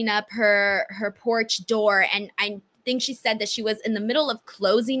opening up her porch door. And I think she said that she was in the middle of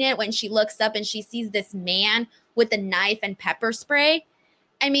closing it when she looks up and she sees this man with a knife and pepper spray.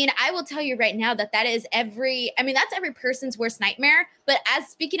 I mean, I will tell you right now that's every person's worst nightmare. But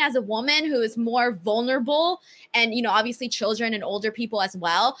speaking as a woman who is more vulnerable and, obviously children and older people as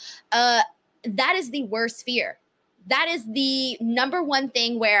well, that is the worst fear. That is the number one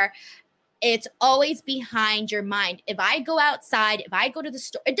thing where it's always behind your mind. If I go outside, if I go to the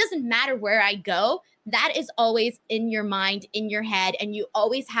store, it doesn't matter where I go. That is always in your mind, in your head, and you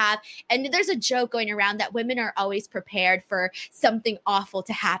always have. And there's a joke going around that women are always prepared for something awful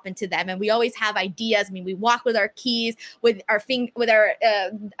to happen to them, and we always have ideas. I mean, we walk with our keys, with our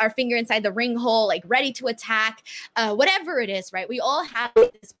finger inside the ring hole, like ready to attack, whatever it is, right? We all have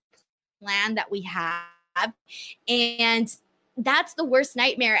this plan that we have, and that's the worst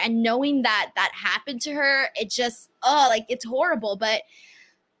nightmare. And knowing that happened to her, it just it's horrible, but.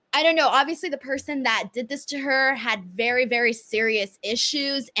 I don't know. Obviously, the person that did this to her had very, very serious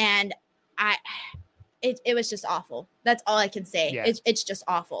issues, and it was just awful. That's all I can say. Yeah. It's just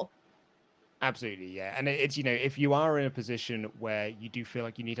awful. Absolutely, yeah. And it's, if you are in a position where you do feel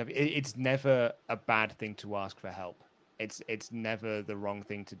like you need help, it's never a bad thing to ask for help. It's never the wrong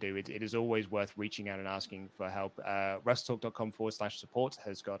thing to do. It is always worth reaching out and asking for help. WrestleTalk.com/support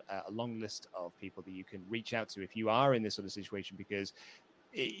has got a long list of people that you can reach out to if you are in this sort of situation, because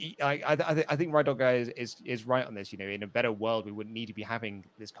I think Rydot guy is right on this. In a better world, we wouldn't need to be having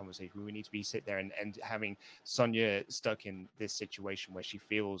this conversation. We would need to be sit there and having Sonya stuck in this situation where she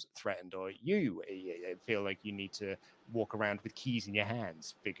feels threatened, or you feel like you need to walk around with keys in your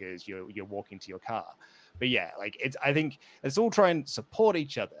hands because you're walking to your car. But yeah, I think let's all try and support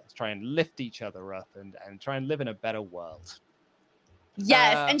each other, let's try and lift each other up, and try and live in a better world.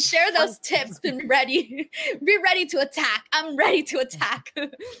 Yes, and share those tips. Be ready to attack. I'm ready to attack.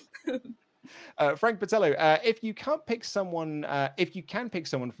 Frank Patello, if you can pick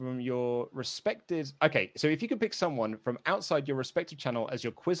someone from your respected, so if you could pick someone from outside your respective channel as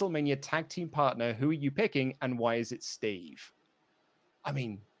your Quizzlemania tag team partner, who are you picking, and why is it Steve? I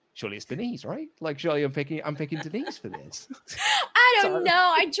mean, surely it's Denise, right? Surely I'm picking Denise for this. I don't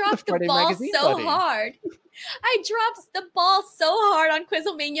know. I dropped the ball so hard. I dropped the ball so hard on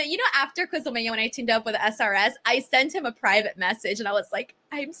Quizzlemania. After Quizzlemania, when I teamed up with SRS, I sent him a private message and I was like,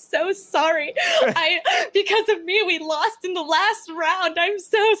 I'm so sorry. Because of me, we lost in the last round. I'm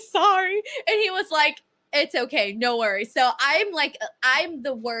so sorry. And he was like, It's okay. No worries. So I'm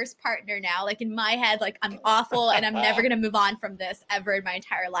the worst partner now. Like in my head, like I'm awful and I'm never going to move on from this ever in my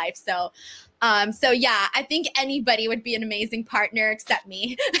entire life. So yeah, I think anybody would be an amazing partner except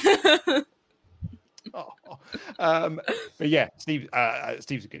me. But yeah, Steve's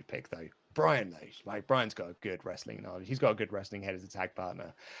a good pick though. Brian, though, like Brian's got a good wrestling knowledge. He's got a good wrestling head as a tag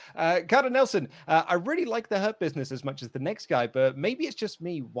partner. Carter Nelson, I really like the Hurt Business as much as the next guy, but maybe it's just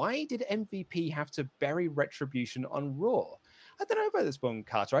me. Why did MVP have to bury Retribution on Raw? I don't know about this one,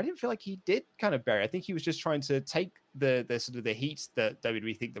 Carter. I didn't feel like he did kind of bury. I think he was just trying to take the sort of the heat that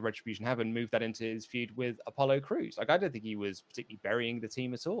WWE think the Retribution have and move that into his feud with Apollo Crews. Like, I don't think he was particularly burying the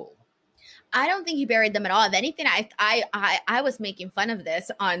team at all. I don't think he buried them at all. If anything, I was making fun of this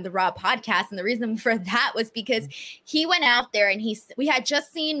on the Raw podcast, and the reason for that was because he went out there and we had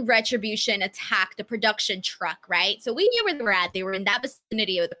just seen Retribution attack the production truck, right? So we knew where they were at. They were in that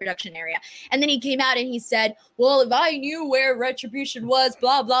vicinity of the production area, and then he came out and he said, "Well, if I knew where Retribution was,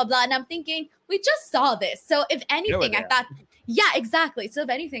 blah blah blah," and I'm thinking, we just saw this. So if anything, I thought. Yeah, exactly. So if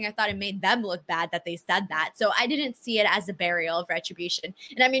anything, I thought it made them look bad that they said that. So I didn't see it as a burial of Retribution.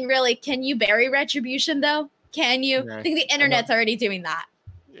 And I mean, really, can you bury Retribution though? Can you? No, I think the internet's already doing that.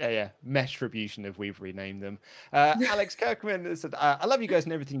 Yeah. Meshtribution, if we've renamed them. Alex Kirkman said, I love you guys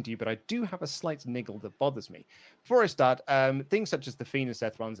and everything to you, but I do have a slight niggle that bothers me. Before I start, things such as the Fiend and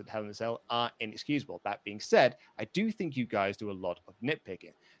Seth Rollins at Hell in a Cell are inexcusable. That being said, I do think you guys do a lot of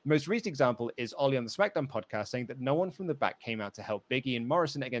nitpicking. The most recent example is Ollie on the SmackDown podcast saying that no one from the back came out to help Biggie and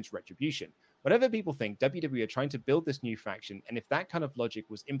Morrison against Retribution. Whatever people think, WWE are trying to build this new faction, and if that kind of logic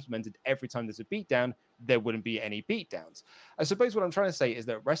was implemented every time there's a beatdown, there wouldn't be any beatdowns. I suppose what I'm trying to say is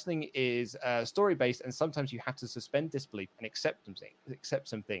that wrestling is story-based, and sometimes you have to suspend disbelief and accept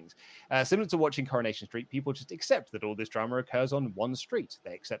some things. Similar to watching Coronation Street, people just accept that all this drama occurs on one street.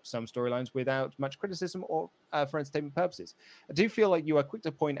 They accept some storylines without much criticism or for entertainment purposes. I do feel like you are quick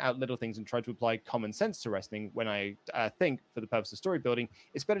to point out little things and try to apply common sense to wrestling when I think, for the purpose of story building,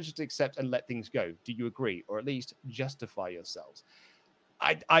 it's better just to accept and let things go. Do you agree? Or at least justify yourselves.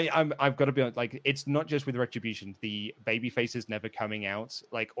 I've got to be honest, like, it's not just with Retribution, the baby faces never coming out,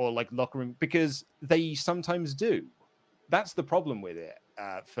 or locker room, because they sometimes do. That's the problem with it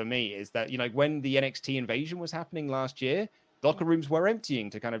for me, is that, when the NXT invasion was happening last year, locker rooms were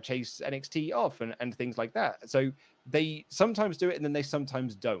emptying to kind of chase NXT off and things like that. So they sometimes do it and then they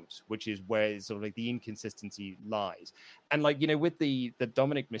sometimes don't, which is where sort of like the inconsistency lies. And with the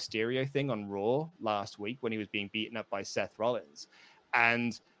Dominic Mysterio thing on Raw last week when he was being beaten up by Seth Rollins,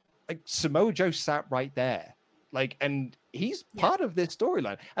 and Samoa Joe sat right there. And he's part of this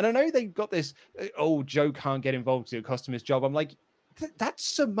storyline. And I know they've got this, Joe can't get involved to cost him his job. I'm like, that's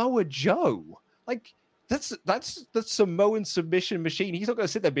Samoa Joe. That's the Samoan submission machine. He's not going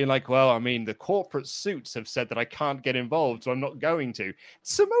to sit there being like, well, I mean, the corporate suits have said that I can't get involved, so I'm not going to.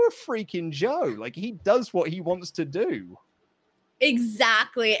 It's Samoa freaking Joe. He does what he wants to do.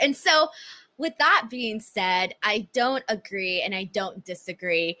 Exactly. And so with that being said, I don't agree and I don't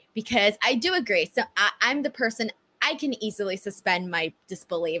disagree, because I do agree. So I'm the person, I can easily suspend my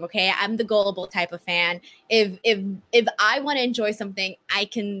disbelief. Okay. I'm the gullible type of fan. If I want to enjoy something, I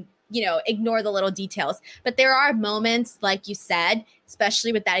can, ignore the little details. But there are moments, like you said,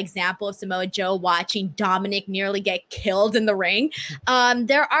 especially with that example of Samoa Joe watching Dominic nearly get killed in the ring.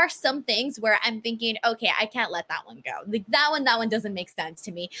 There are some things where I'm thinking, okay, I can't let that one go. That one doesn't make sense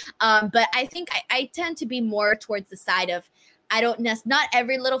to me. But I think I tend to be more towards the side of, not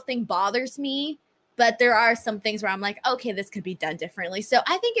every little thing bothers me, but there are some things where I'm like, okay, this could be done differently. So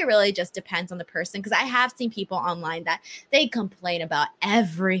I think it really just depends on the person, because I have seen people online that they complain about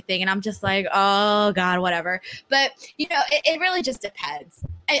everything. And I'm just like, oh God, whatever. But, it really just depends.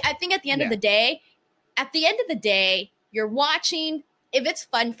 I think at the end of the day, you're watching. If it's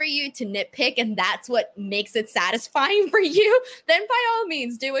fun for you to nitpick and that's what makes it satisfying for you, then by all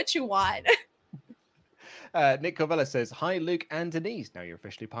means, do what you want. Nick Covella says, hi, Luke and Denise. Now you're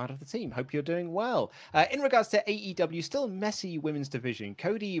officially part of the team. Hope you're doing well. In regards to AEW, still messy women's division,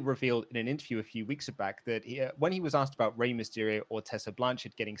 Cody revealed in an interview a few weeks back that when he was asked about Rey Mysterio or Tessa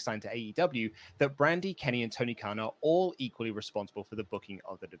Blanchard getting signed to AEW, that Brandy, Kenny, and Tony Khan are all equally responsible for the booking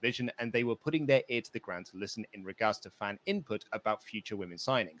of the division, and they were putting their ear to the ground to listen in regards to fan input about future women's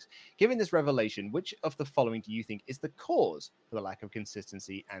signings. Given this revelation, which of the following do you think is the cause for the lack of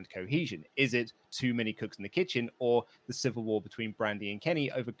consistency and cohesion? Is it too many cooks in the kitchen, or the civil war between Brandy and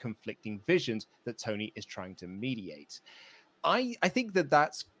Kenny over conflicting visions that Tony is trying to mediate? I think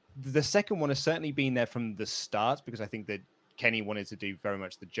that's the second one has certainly been there from the start, because I think that Kenny wanted to do very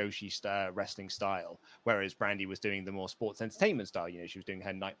much the Joshi wrestling style, whereas Brandy was doing the more sports entertainment style. She was doing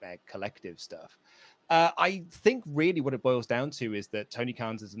her Nightmare Collective stuff. I think really what it boils down to is that Tony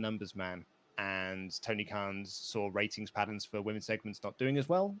Khan's is a numbers man, and Tony Khan saw ratings patterns for women's segments not doing as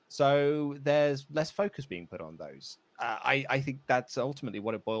well. So there's less focus being put on those. I think that's ultimately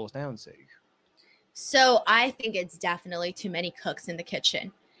what it boils down to. So I think it's definitely too many cooks in the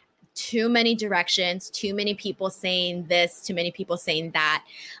kitchen. Too many directions, too many people saying this, too many people saying that.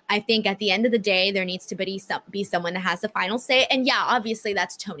 I think at the end of the day, there needs to be someone that has the final say. And yeah, obviously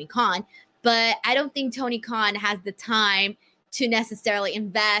that's Tony Khan, but I don't think Tony Khan has the time to necessarily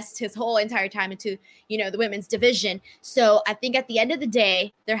invest his whole entire time into, the women's division. So I think at the end of the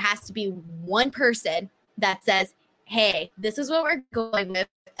day, there has to be one person that says, hey, this is what we're going with,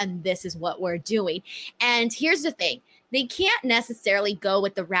 and this is what we're doing. And here's the thing. They can't necessarily go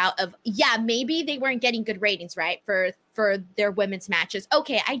with the route of, maybe they weren't getting good ratings, right, for their women's matches.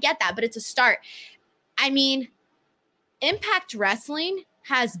 Okay, I get that, but it's a start. I mean, Impact Wrestling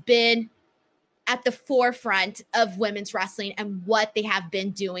has been at the forefront of women's wrestling and what they have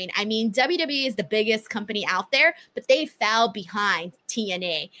been doing. I mean, WWE is the biggest company out there, but they fell behind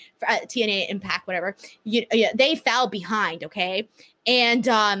TNA Impact, whatever. They fell behind, okay? And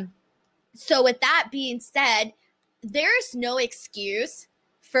so with that being said, there's no excuse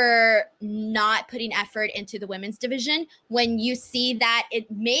for not putting effort into the women's division when you see that it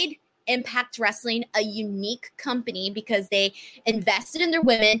made Impact Wrestling a unique company because they invested in their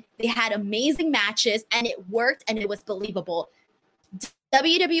women. They had amazing matches and it worked and it was believable.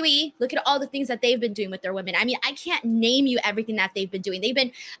 WWE, look at all the things that they've been doing with their women. I mean, I can't name you everything that they've been doing.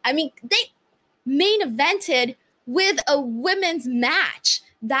 They main evented with a women's match.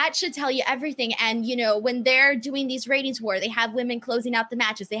 That should tell you everything. And, when they're doing these ratings war, they have women closing out the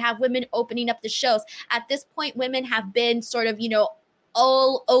matches. They have women opening up the shows. At this point, women have been sort of,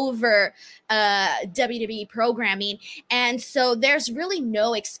 all over WWE programming. And so there's really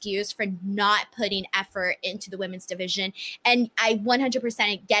no excuse for not putting effort into the women's division. And I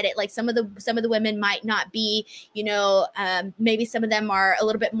 100% get it. Like some of the women might not be, maybe some of them are a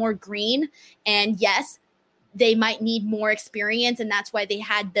little bit more green. And yes, they might need more experience, and that's why they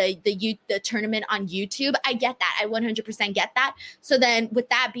had the tournament on YouTube. I get that. I 100% get that. So then with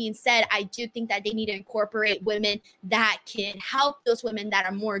that being said, I do think that they need to incorporate women that can help those women that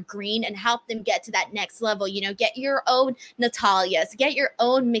are more green and help them get to that next level. Get your own Natalias, get your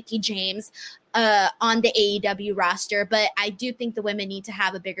own Mickie James on the AEW roster. But I do think the women need to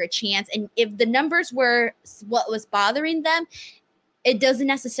have a bigger chance. And if the numbers were what was bothering them, it doesn't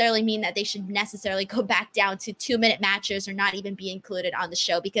necessarily mean that they should necessarily go back down to 2-minute matches or not even be included on the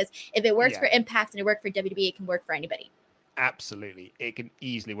show, because if it works for Impact and it worked for WWE, it can work for anybody. Absolutely, it can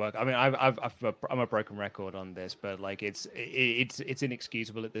easily work. I mean, I'm a broken record on this, but like it's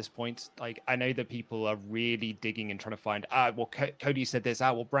inexcusable at this point. Like I know that people are really digging and trying to find. Cody said this.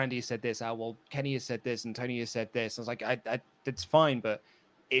 Well, Brandy said this. Well, Kenny has said this, and Tony has said this. I was like, it's fine, but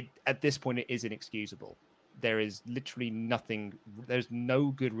at this point it is inexcusable. There is literally nothing. There's no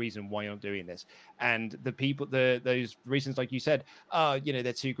good reason why you're not doing this. And the people, those reasons, like you said,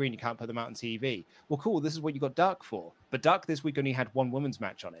 they're too green. You can't put them out on TV. Well, cool. This is what you got Dark for. But Dark this week only had one women's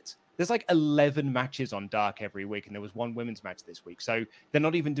match on it. There's like 11 matches on Dark every week, and there was one women's match this week. So they're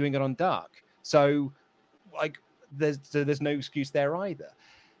not even doing it on Dark. So like, there's no excuse there either.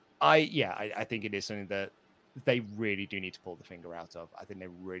 I think it is something that they really do need to pull the finger out of. I think they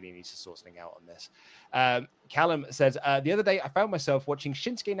really need to sort something out on this. Callum says, the other day I found myself watching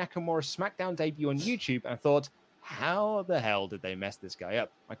Shinsuke Nakamura's SmackDown debut on YouTube and I thought, how the hell did they mess this guy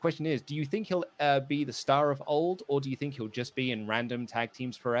up? My question is, do you think he'll be the star of old, or do you think he'll just be in random tag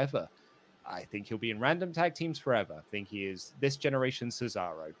teams forever? I think he'll be in random tag teams forever. I think he is this generation's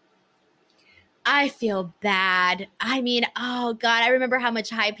Cesaro. I feel bad. I mean, oh God, I remember how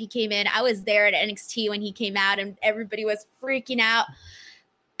much hype he came in. I was there at NXT when he came out and everybody was freaking out.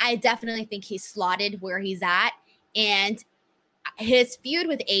 I definitely think he's slotted where he's at. And his feud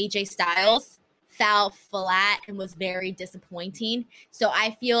with AJ Styles fell flat and was very disappointing. So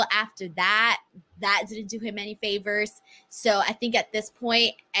I feel after that didn't do him any favors. So I think at this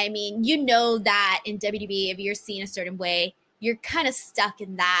point, I mean, that in WWE, if you're seen a certain way, you're kind of stuck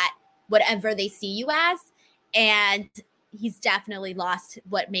in that, whatever they see you as, and he's definitely lost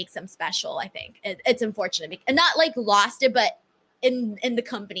what makes him special. I think it's unfortunate, and not like lost it, but in the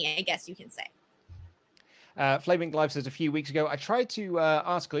company, I guess you can say. Flaming Live says, a few weeks ago, I tried to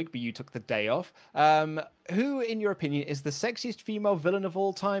ask Luke, but you took the day off. Who, in your opinion, is the sexiest female villain of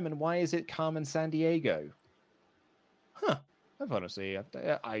all time, and why is it Carmen Sandiego? I've honestly,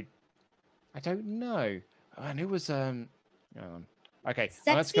 I don't know. And who was hang on. Okay,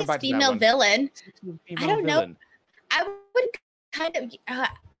 let's come back to female villain. I don't know. I would kind of.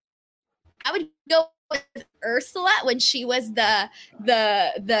 I would go with Ursula when she was the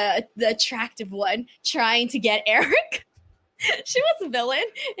attractive one trying to get Eric. She was a villain,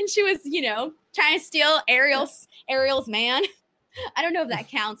 and she was, trying to steal Ariel's man. I don't know if that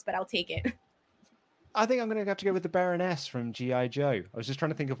counts, but I'll take it. I think I'm going to have to go with the Baroness from G.I. Joe. I was just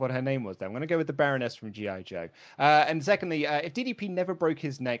trying to think of what her name was there. I'm going to go with the Baroness from G.I. Joe. And secondly, if DDP never broke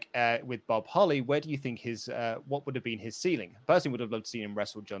his neck with Bob Holly, where do you think what would have been his ceiling? Personally, would have loved to see him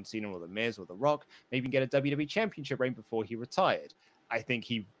wrestle John Cena or The Miz or The Rock, maybe get a WWE Championship reign before he retired. I think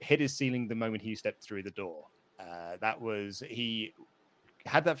he hit his ceiling the moment he stepped through the door. He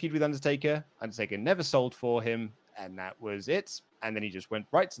had that feud with Undertaker. Undertaker never sold for him, and that was it. And then he just went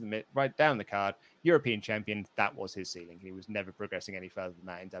right down the card. European champion, that was his ceiling. He was never progressing any further than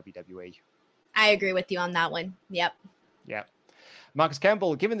that in WWE. I agree with you on that one. Yep. Marcus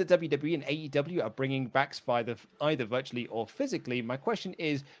Campbell, given that WWE and AEW are bringing backs either virtually or physically, my question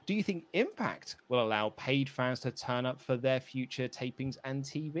is, do you think Impact will allow paid fans to turn up for their future tapings and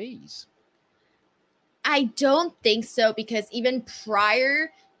TVs? I don't think so, because even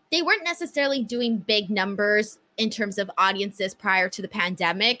prior, they weren't necessarily doing big numbers in terms of audiences prior to the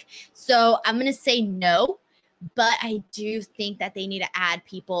pandemic. So I'm going to say no, but I do think that they need to add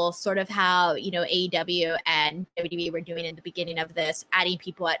people, sort of how, AEW and WWE were doing in the beginning of this, adding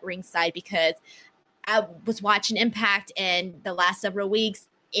people at ringside, because I was watching Impact and the last several weeks,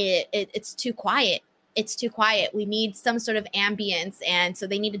 it's too quiet. It's too quiet. We need some sort of ambience. And so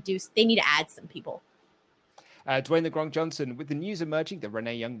they need to add some people. Dwayne The Gronk Johnson, with the news emerging that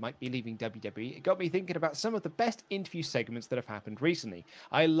Renee Young might be leaving WWE, it got me thinking about some of the best interview segments that have happened recently.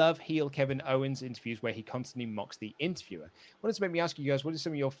 I love heel Kevin Owens interviews where he constantly mocks the interviewer. Wanted to make me ask you guys, what are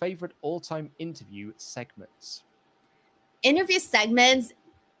some of your favorite all-time interview segments? Interview segments,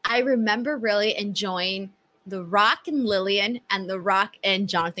 I remember really enjoying The Rock and Lillian and The Rock and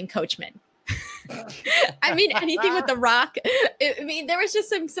Jonathan Coachman. I mean, anything with The Rock. There was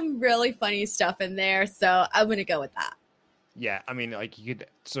just some really funny stuff in there, so I'm going to go with that. Yeah, I mean, you could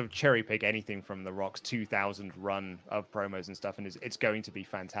sort of cherry pick anything from The Rock's 2000 run of promos and stuff, and it's going to be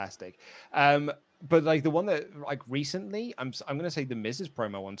fantastic. But the one that recently, I'm going to say the Miz's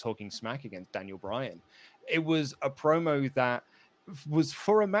promo on Talking Smack against Daniel Bryan. It was a promo that was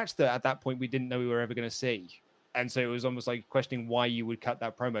for a match that at that point we didn't know we were ever going to see. And so it was almost like questioning why you would cut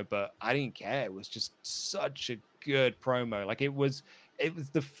that promo, but I didn't care. It was just such a good promo. It was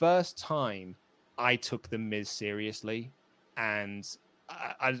the first time I took The Miz seriously, and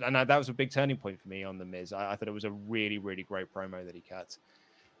that was a big turning point for me on The Miz. I thought it was a really, really great promo that he cut.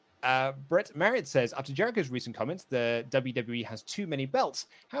 Brett Marriott says, after Jericho's recent comments, the WWE has too many belts.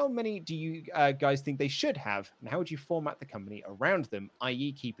 How many do you guys think they should have? And how would you format the company around them,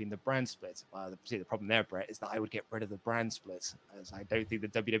 i.e. keeping the brand split? Well, the problem there, Brett, is that I would get rid of the brand split, as I don't think the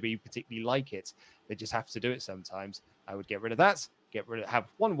WWE particularly like it. They just have to do it sometimes. I would get rid of that,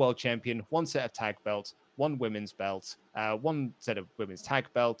 have one world champion, one set of tag belts, one women's belt, one set of women's tag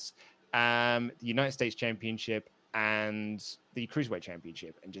belts, the United States Championship, and the Cruiserweight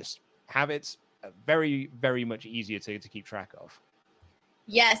Championship, and just have it very, very much easier to keep track of.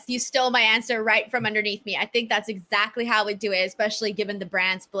 Yes, you stole my answer right from underneath me. I think that's exactly how we do it, especially given the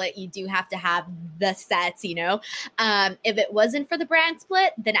brand split. You do have to have the sets, If it wasn't for the brand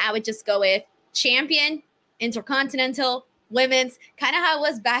split, then I would just go with champion, intercontinental, women's, kind of how it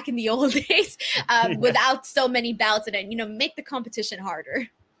was back in the old days, without so many belts, and make the competition harder.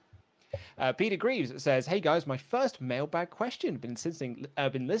 Peter Greaves says, "Hey guys, my first mailbag question. Been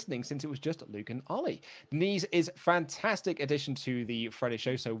listening since it was just Luke and Ollie. Denise is fantastic addition to the Friday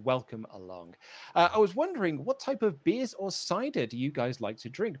show, so welcome along. I was wondering, what type of beers or cider do you guys like to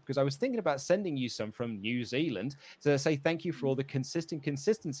drink? Because I was thinking about sending you some from New Zealand to say thank you for all the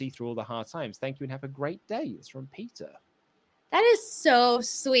consistency through all the hard times. Thank you and have a great day." It's from Peter. That is so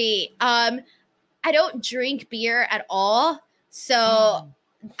sweet. I don't drink beer at all, so.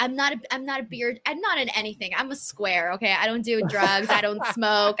 I'm not a beer. I'm not in anything. I'm a square. Okay. I don't do drugs. I don't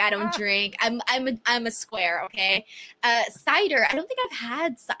smoke. I don't drink. I'm a square. Okay. Cider. I don't think I've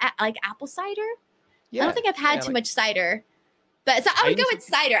had apple cider. Yeah. I don't think I've had too much cider, but so I would go with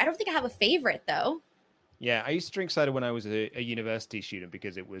cider. I don't think I have a favorite though. Yeah. I used to drink cider when I was a university student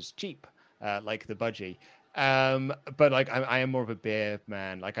because it was cheap, like the budgie. But I am more of a beer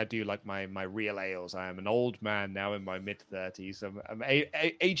man. I do like my real ales. I am an old man now in my mid-30s. I'm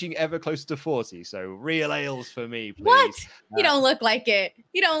aging ever closer to 40. So real ales for me, please. What? You don't look like it.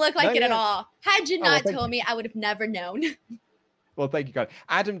 You don't look like it at all. Had you not told me, I would have never known. Well, thank you, guys.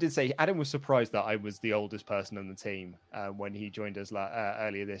 Adam was surprised that I was the oldest person on the team when he joined us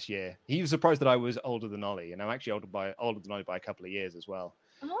earlier this year. He was surprised that I was older than Ollie, and I'm actually older than Ollie by a couple of years as well.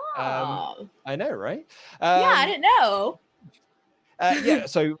 Oh. I know, right? Yeah, I didn't know. Yeah,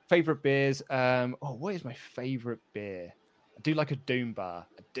 so favorite beers. What is my favorite beer? I do like a Doom Bar.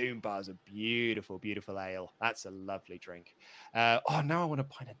 A Doom Bar is a beautiful, beautiful ale. That's a lovely drink. Now I want to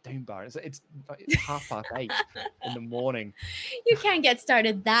pint a Doom Bar. It's 8:30 in the morning. You can't get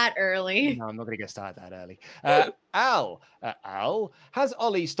started that early. No, I'm not going to get started that early. Al, has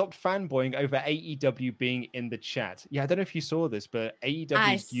Ollie stopped fanboying over AEW being in the chat? Yeah, I don't know if you saw this, but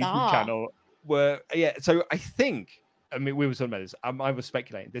AEW's YouTube channel so I think, I mean, we were talking about this. I was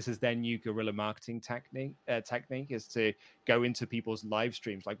speculating. This is their new guerrilla marketing technique is to go into people's live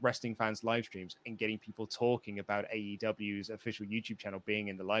streams, like wrestling fans' live streams, and getting people talking about AEW's official YouTube channel being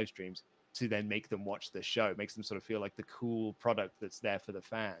in the live streams to then make them watch the show. It makes them sort of feel like the cool product that's there for the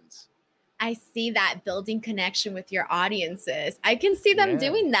fans. I see that building connection with your audiences. I can see them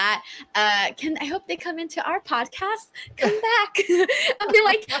doing that. I hope they come into our podcast. Come back. I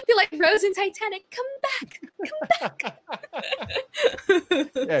feel like Rose and Titanic. Come back.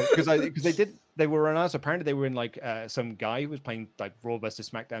 Yeah, because they were on us. Apparently they were in like some guy who was playing like Raw vs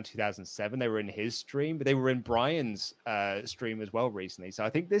SmackDown 2007. They were in his stream, but they were in Brian's stream as well recently. So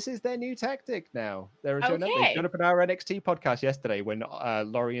I think this is their new tactic now. They showed up in our NXT podcast yesterday when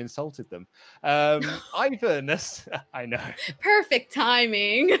Laurie insulted them. Ivan, I know. Perfect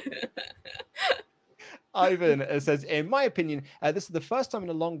timing. Ivan says, in my opinion, this is the first time in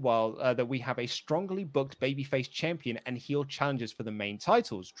a long while that we have a strongly booked babyface champion and heel challengers for the main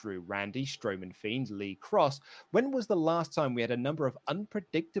titles. Drew, Randy, Strowman, Fiend, Lee, Cross. When was the last time we had a number of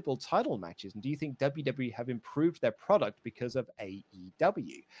unpredictable title matches? And do you think WWE have improved their product because of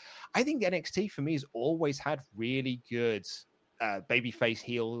AEW? I think NXT for me has always had really good babyface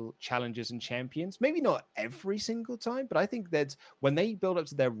heel challengers and champions. Maybe not every single time, but I think that when they build up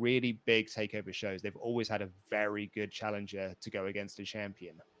to their really big takeover shows, they've always had a very good challenger to go against a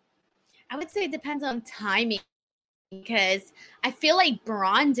champion. I would say it depends on timing, because I feel like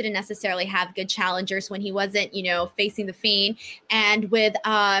Braun didn't necessarily have good challengers when he wasn't, facing the Fiend. And with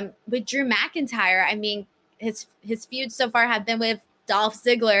Drew McIntyre, I mean, his feuds so far have been with Dolph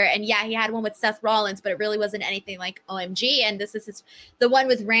Ziggler, and yeah, he had one with Seth Rollins, but it really wasn't anything like OMG. And this is the one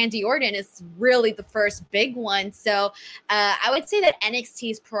with Randy Orton is really the first big one. So I would say that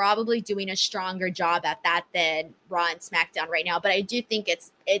NXT is probably doing a stronger job at that than Raw and SmackDown right now. But I do think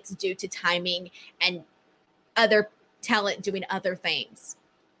it's due to timing and other talent doing other things.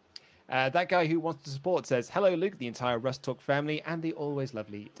 That guy who wants to support says, hello, Luke, the entire Rust Talk family, and the always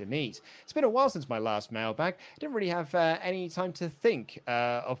lovely Denise. It's been a while since my last mailbag. I didn't really have any time to think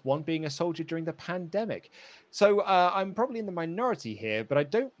of one being a soldier during the pandemic. So I'm probably in the minority here, but I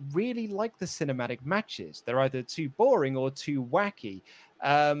don't really like the cinematic matches. They're either too boring or too wacky.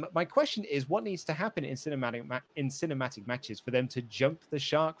 My question is, what needs to happen in cinematic matches for them to jump the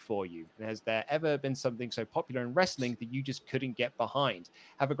shark for you? And has there ever been something so popular in wrestling that you just couldn't get behind?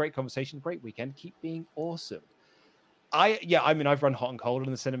 Have a great conversation, great weekend, keep being awesome. I've run hot and cold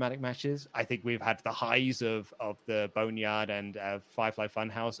in the cinematic matches. I think we've had the highs of the Boneyard and Firefly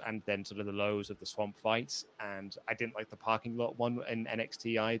Funhouse, and then sort of the lows of the swamp fights. And I didn't like the parking lot one in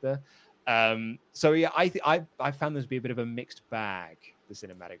NXT either. I found this to be a bit of a mixed bag, the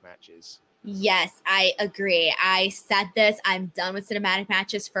cinematic matches. Yes, I agree. I said this. I'm done with cinematic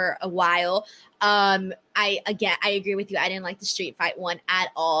matches for a while. I agree with you. I didn't like the street fight one at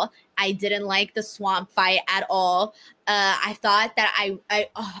all. I didn't like the swamp fight at all. I thought that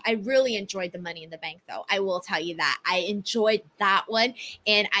I really enjoyed the Money in the Bank, though. I will tell you that. I enjoyed that one,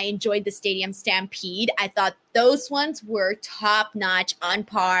 and I enjoyed the Stadium Stampede. I thought those ones were top notch, on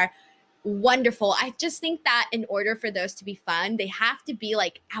par. Wonderful. I just think that in order for those to be fun, they have to be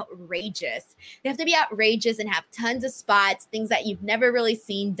like outrageous. They have to be outrageous and have tons of spots, things that you've never really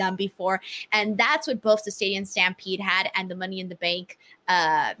seen done before. And that's what both the Stadium Stampede had and the Money in the Bank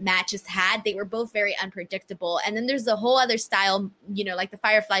matches had. They were both very unpredictable. And then there's the whole other style, like the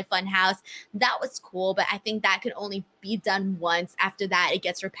Firefly Funhouse. That was cool, but I think that could only be done once. After that, it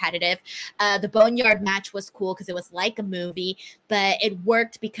gets repetitive. The Boneyard match was cool because it was like a movie, but it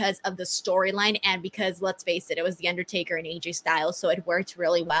worked because of the storyline and because, let's face it, it was The Undertaker and AJ Styles, so it worked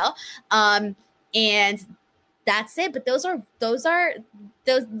really well. And that's it. But those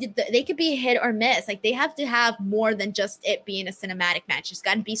they could be hit or miss. Like, they have to have more than just it being a cinematic match. There's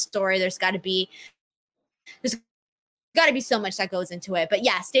got to be story. There's got to be so much that goes into it. But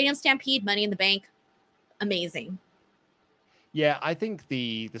yeah, Stadium Stampede, Money in the Bank, amazing. Yeah, I think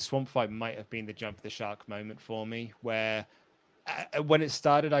the swamp fight might have been the jump the shark moment for me, where when it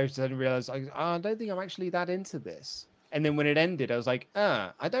started, I suddenly realized I don't think I'm actually that into this. And then when it ended, I was like,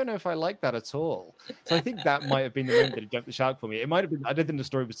 I don't know if I like that at all. So I think that might have been the moment that it jumped the shark for me. It might have been, I don't think the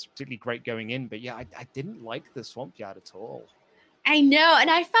story was particularly great going in, but yeah, I didn't like the Swamp Yard at all. I know. And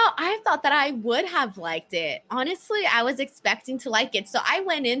I thought that I would have liked it. Honestly, I was expecting to like it. So I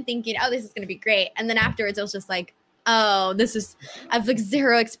went in thinking, oh, this is going to be great. And then afterwards, I was just like, oh, I have like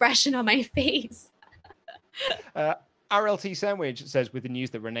zero expression on my face. RLT Sandwich says, with the news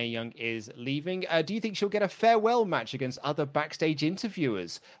that Renee Young is leaving, do you think she'll get a farewell match against other backstage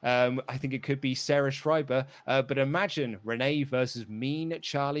interviewers? I think it could be Sarah Schreiber, but imagine Renee versus Mean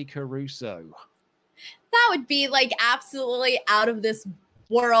Charlie Caruso. That would be like absolutely out of this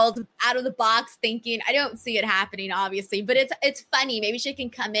world, out of the box thinking. I don't see it happening, obviously, but it's funny. Maybe she can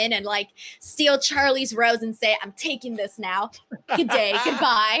come in and like steal Charlie's rose and say, I'm taking this now. Good day,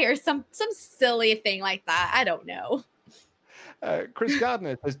 goodbye, or some silly thing like that. I don't know. Chris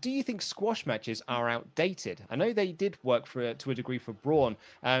Gardner says, do you think squash matches are outdated? I know they did work to a degree for Braun,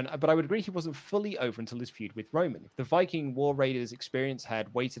 but I would agree he wasn't fully over until his feud with Roman. If the Viking War Raiders experience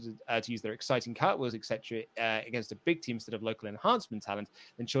had waited to use their exciting cartwheels, etc., against a big team instead of local enhancement talent,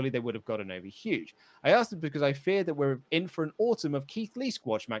 then surely they would have gotten over huge. I asked it because I fear that we're in for an autumn of Keith Lee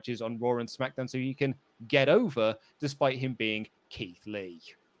squash matches on Raw and SmackDown so he can get over despite him being Keith Lee.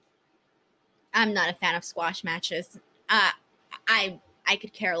 I'm not a fan of squash matches. I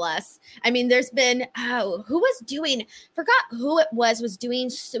could care less. I mean, there's been, forgot who it was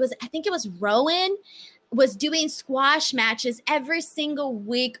doing, I think it was Rowan, was doing squash matches every single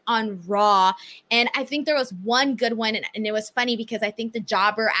week on Raw. And I think there was one good one. And it was funny because I think the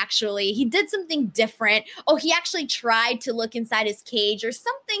jobber he did something different. Oh, he actually tried to look inside his cage or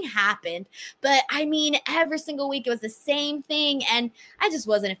something happened. But I mean, every single week it was the same thing. And I just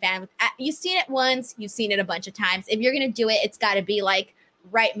wasn't a fan. You've seen it once, you've seen it a bunch of times. If you're going to do it, it's got to be like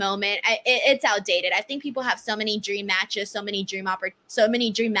right moment. It's outdated. I think people have so many dream matches, so many dream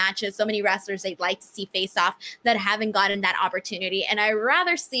matches, so many wrestlers they'd like to see face off that haven't gotten that opportunity. And I'd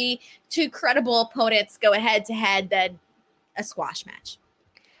rather see two credible opponents go head to head than a squash match.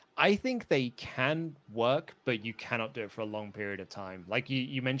 I think they can work, but you cannot do it for a long period of time. Like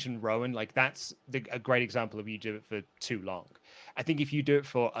you mentioned Rowan, like that's a great example of you do it for too long. I think if you do it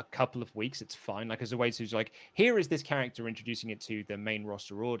for a couple of weeks, it's fine. Like as a way to like, here is this character introducing it to the main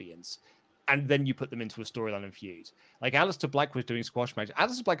roster audience. And then you put them into a storyline and feud. Like Aleister Black was doing squash matches.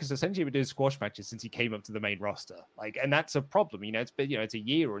 Aleister Black has essentially been doing squash matches since he came up to the main roster. Like, and that's a problem. It's been, it's a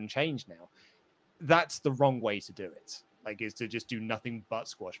year and change now. That's the wrong way to do it. Like, is to just do nothing but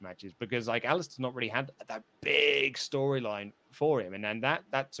squash matches, because like Aleister's not really had that big storyline for him, and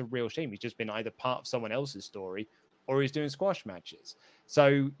that's a real shame. He's just been either part of someone else's story or he's doing squash matches.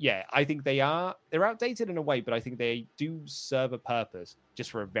 So yeah, I think they're outdated in a way, but I think they do serve a purpose just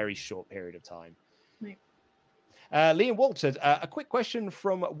for a very short period of time. Right. Liam Walt said, a quick question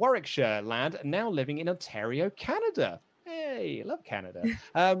from Warwickshire lad, now living in Ontario, Canada. Hey, love Canada.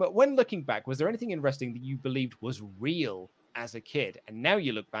 When looking back, was there anything in wrestling that you believed was real as a kid, and now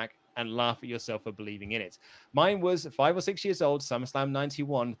you look back and laugh at yourself for believing in it? Mine was 5 or 6 years old, SummerSlam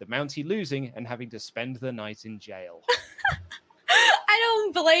 91, the Mountie losing and having to spend the night in jail. I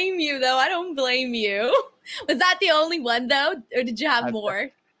don't blame you, though. I don't blame you. Was that the only one, though, or did you have more?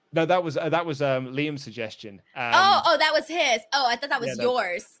 No, that was Liam's suggestion. That was his. Oh, I thought that was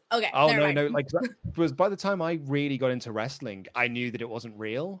yours. Okay. Oh no! Like, was by the time I really got into wrestling, I knew that it wasn't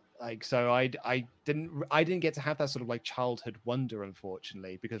real. Like, so I didn't get to have that sort of like childhood wonder,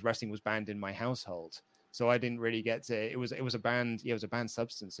 unfortunately, because wrestling was banned in my household. So I didn't really get to. It was a banned. Yeah, it was a banned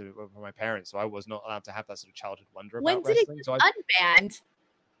substance for my parents. So I was not allowed to have that sort of childhood wonder about wrestling. When did it get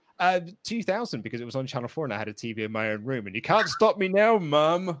unbanned? 2000, because it was on Channel 4 and I had a TV in my own room, and you can't stop me now,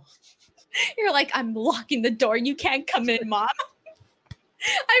 Mum. You're like, I'm locking the door. You can't come in, Mom.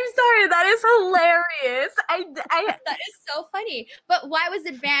 I'm sorry. That is hilarious. That is so funny. But why was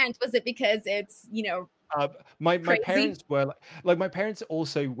it banned? Was it because it's, my parents were like my parents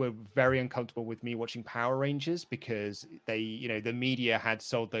also were very uncomfortable with me watching Power Rangers, because they, the media had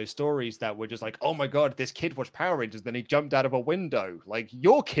sold those stories that were just like, oh my God, this kid watched Power Rangers, then he jumped out of a window. Like,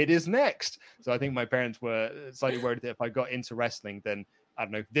 your kid is next. So I think my parents were slightly worried that if I got into wrestling, then I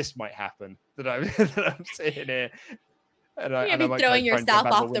don't know, this might happen, that I'm sitting here. And you'd be throwing yourself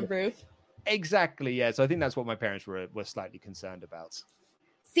off the roof. Exactly, yeah. So I think that's what my parents were slightly concerned about.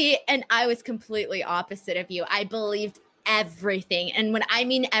 See, and I was completely opposite of you. I believed everything. And when I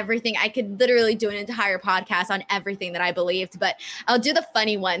mean everything, I could literally do an entire podcast on everything that I believed, but I'll do the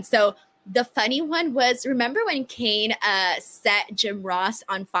funny one. So the funny one was, remember when Kane set Jim Ross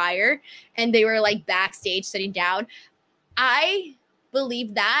on fire and they were like backstage sitting down? I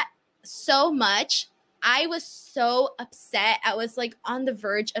believed that so much I was so upset. I was like on the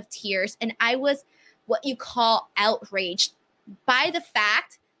verge of tears, and I was what you call outraged by the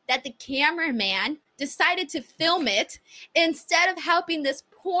fact that the cameraman decided to film it instead of helping this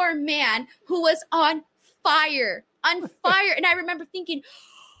poor man who was on fire. And I remember thinking,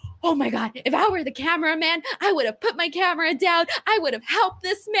 oh my God, if I were the cameraman, I would have put my camera down. I would have helped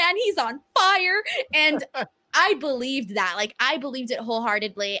this man. He's on fire. And I believed that. Like, I believed it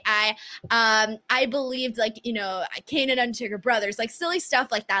wholeheartedly. I believed, like, you know, Kane and Undertaker brothers, like silly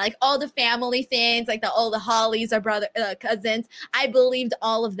stuff like that, like all the family things, like all the Hollys are cousins. I believed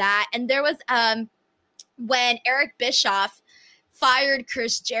all of that. And there was when Eric Bischoff fired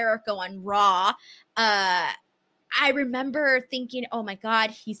Chris Jericho on Raw, I remember thinking, oh my God,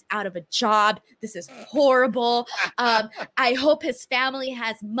 he's out of a job. This is horrible. I hope his family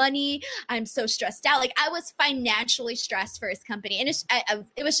has money. I'm so stressed out. Like, I was financially stressed for his company. And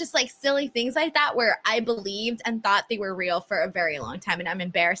it was just like silly things like that where I believed and thought they were real for a very long time. And I'm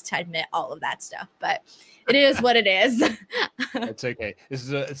embarrassed to admit all of that stuff, but it is what it is. It's okay. This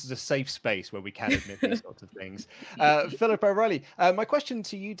is a safe space where we can admit these sorts of things. Philip O'Reilly, my question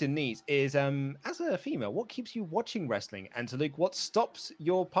to you, Denise, is as a female, what keeps you watching wrestling? And to Luke, what stops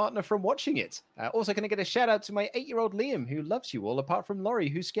your partner from watching it? Also, can I get a shout out to my 8-year-old Liam, who loves you all, apart from Laurie,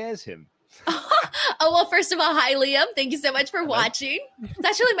 who scares him? Oh, well, first of all, hi, Liam. Thank you so much for watching. It's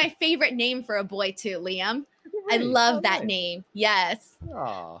actually my favorite name for a boy, too, Liam. Really? I love that name. Yes.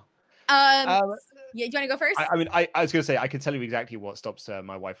 Aww. Yeah, do you want to go first? I mean, I was going to say, I can tell you exactly what stops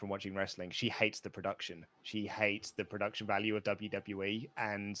my wife from watching wrestling. She hates the production. She hates the production value of WWE.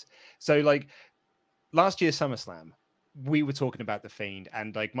 And so, like, last year's SummerSlam, we were talking about The Fiend,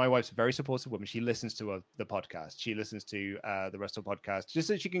 and like, my wife's a very supportive woman. She listens to the podcast. She listens to the Wrestle podcast, just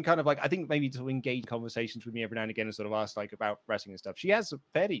so she can kind of, like, I think maybe to engage conversations with me every now and again and sort of ask, like, about wrestling and stuff. She has a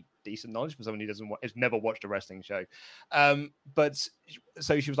fairly decent knowledge for someone who has never watched a wrestling show. But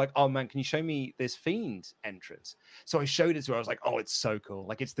so she was like, oh man, can you show me this Fiend entrance? So I showed it to her. I was like, oh, it's so cool.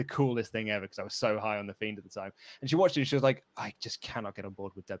 Like, it's the coolest thing ever, because I was so high on the Fiend at the time. And she watched it and she was like, I just cannot get on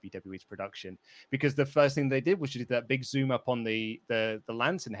board with WWE's production, because the first thing they did was she did that big zoom up on the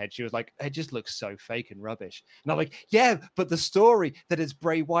lantern head. She was like, it just looks so fake and rubbish. And I'm like, yeah, but the story that it's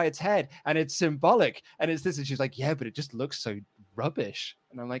Bray Wyatt's head and it's symbolic and it's this. And she's like, yeah, but it just looks so rubbish.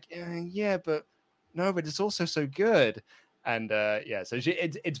 And I'm like, yeah, but no, but it's also so good. And yeah, so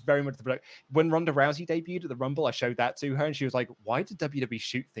it's very much the product. When Ronda Rousey debuted at the Rumble, I showed that to her, and she was like, "Why did WWE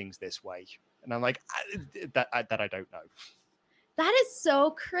shoot things this way?" And I'm like, "That I don't know." That is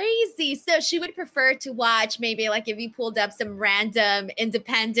so crazy. So she would prefer to watch, maybe like if you pulled up some random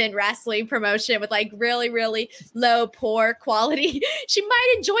independent wrestling promotion with like really, really low, poor quality. She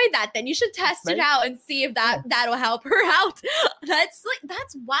might enjoy that. Then you should test it out and see if that'll help her out. That's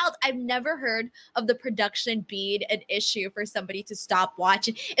wild. I've never heard of the production being an issue for somebody to stop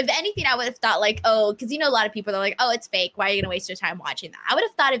watching. If anything, I would have thought like, oh, because you know, a lot of people are like, oh, it's fake. Why are you going to waste your time watching that? I would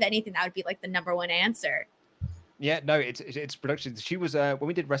have thought, if anything, that would be like the number one answer. Yeah, no, it's production. She was when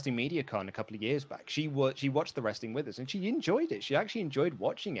we did Wrestling Media Con a couple of years back. She watched the wrestling with us, and she enjoyed it. She actually enjoyed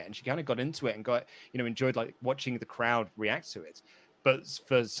watching it, and she kind of got into it and enjoyed like watching the crowd react to it. But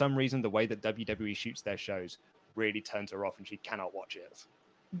for some reason, the way that WWE shoots their shows really turns her off, and she cannot watch it.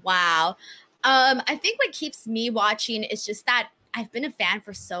 Wow, I think what keeps me watching is just that I've been a fan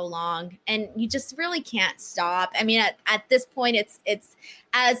for so long, and you just really can't stop. I mean, at this point, it's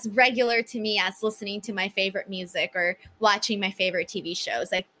as regular to me as listening to my favorite music or watching my favorite TV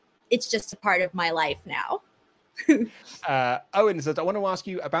shows. Like, it's just a part of my life now. Owen says, I want to ask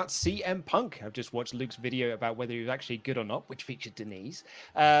you about CM Punk. I've just watched Luke's video about whether he was actually good or not, which featured Denise.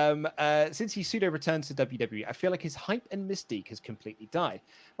 Since he pseudo returned to WWE, I feel like his hype and mystique has completely died.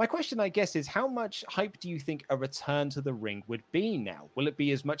 My question, I guess, is how much hype do you think a return to the ring would be now? Will it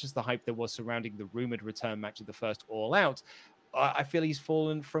be as much as the hype there was surrounding the rumored return match of the first All Out? I feel he's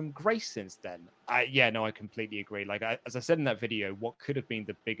fallen from grace since then. I completely agree. Like, as I said in that video, what could have been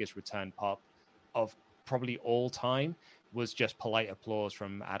the biggest return pop of probably all time was just polite applause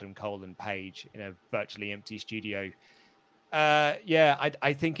from Adam Cole and Paige in a virtually empty studio.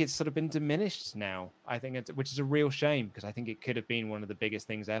 I think it's sort of been diminished now. I think which is a real shame, because I think it could have been one of the biggest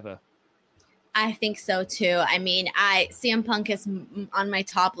things ever. I think so too. I mean, CM Punk is on my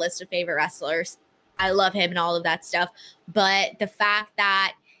top list of favorite wrestlers. I love him and all of that stuff. But the fact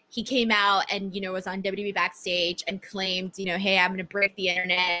that he came out and, was on WWE Backstage and claimed, hey, I'm going to break the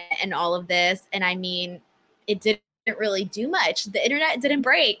internet and all of this. And I mean, it didn't really do much. The internet didn't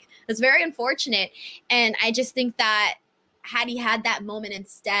break. It's very unfortunate. And I just think that had he had that moment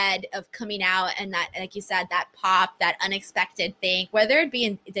instead of coming out and that, like you said, that pop, that unexpected thing, whether it be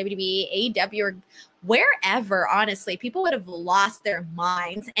in WWE, AEW, or wherever, honestly, people would have lost their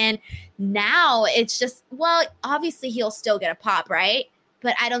minds. And now it's just, well, obviously he'll still get a pop, right?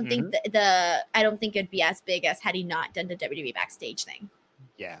 But I don't think I don't think it'd be as big as had he not done the WWE backstage thing.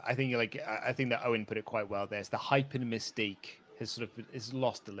 Yeah, I think I think that Owen put it quite well there. It's the hype and mystique is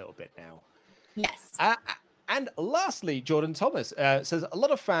lost a little bit now. Yes. And lastly, Jordan Thomas says a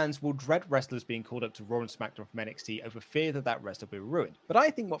lot of fans will dread wrestlers being called up to Raw and SmackDown from NXT over fear that wrestler will be ruined. But I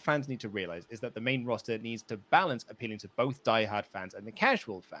think what fans need to realize is that the main roster needs to balance appealing to both diehard fans and the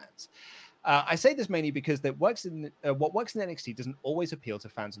casual fans. I say this mainly because what works in NXT doesn't always appeal to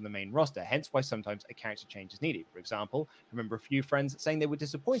fans on the main roster, hence why sometimes a character change is needed. For example, I remember a few friends saying they were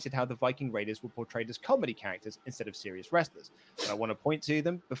disappointed how the Viking Raiders were portrayed as comedy characters instead of serious wrestlers. But I want to point to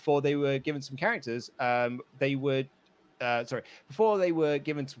them, before they were given some characters, before they were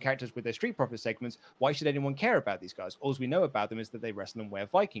given some characters with their Street Profits segments, why should anyone care about these guys? All we know about them is that they wrestle and wear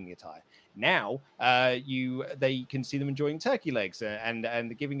Viking attire. Now, they can see them enjoying turkey legs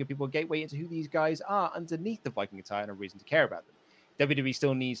and giving people a gateway into who these guys are underneath the Viking attire and a reason to care about them. WWE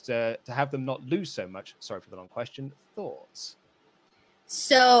still needs to have them not lose so much. Sorry for the long question. Thoughts?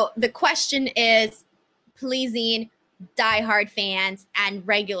 So the question is pleasing diehard fans and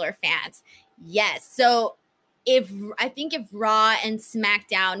regular fans. Yes. So if Raw and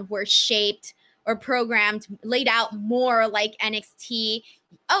SmackDown were shaped or programmed, laid out more like NXT,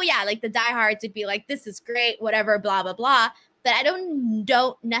 oh yeah, like the diehards would be like, this is great, whatever, blah, blah, blah. But I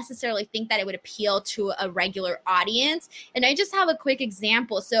don't necessarily think that it would appeal to a regular audience. And I just have a quick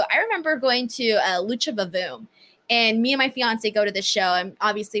example. So I remember going to Lucha Vavoom. And me and my fiance go to the show, and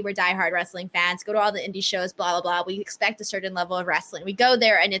obviously we're diehard wrestling fans, go to all the indie shows, blah, blah, blah. We expect a certain level of wrestling. We go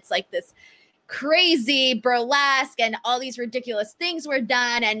there, and it's like this crazy burlesque and all these ridiculous things were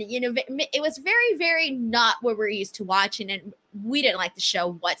done. And, it was very, very not what we're used to watching. And we didn't like the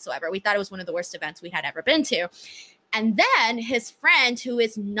show whatsoever. We thought it was one of the worst events we had ever been to. And then his friend, who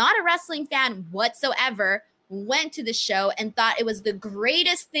is not a wrestling fan whatsoever, went to the show and thought it was the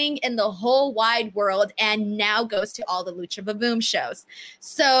greatest thing in the whole wide world, and now goes to all the Lucha Vavoom shows.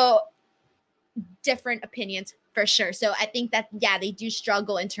 So different opinions for sure. So I think that, yeah, they do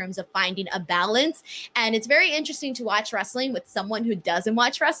struggle in terms of finding a balance. And it's very interesting to watch wrestling with someone who doesn't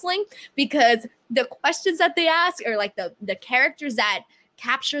watch wrestling, because the questions that they ask, or like the characters that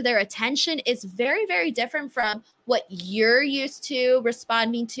capture their attention, is very, very different from what you're used to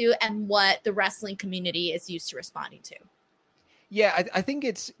responding to and what the wrestling community is used to responding to. Yeah, I think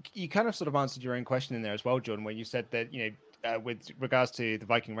you kind of sort of answered your own question in there as well, Jordan, when you said that, with regards to the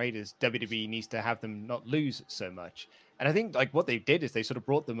Viking Raiders, WWE needs to have them not lose so much. And I think like what they did is they sort of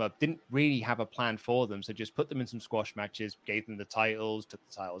brought them up, didn't really have a plan for them. So just put them in some squash matches, gave them the titles, took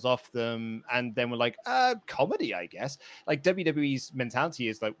the titles off them. And then we're like, comedy, I guess. Like WWE's mentality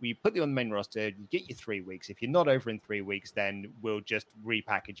is like, we put you on the main roster, you get you 3 weeks. If you're not over in 3 weeks, then we'll just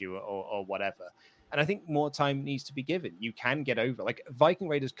repackage you or whatever. And I think more time needs to be given. You can get over. Like Viking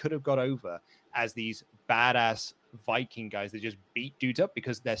Raiders could have got over as these badass Viking guys that just beat dudes up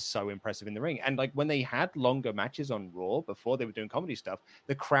because they're so impressive in the ring. And like when they had longer matches on Raw before they were doing comedy stuff,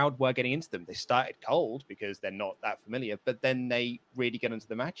 the crowd were getting into them. They started cold because they're not that familiar, but then they really get into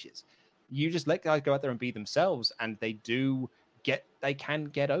the matches. You just let guys go out there and be themselves, and they can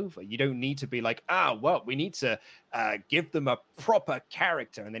get over. You don't need to be like, we need to give them a proper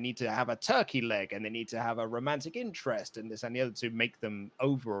character, and they need to have a turkey leg, and they need to have a romantic interest, and this and the other to make them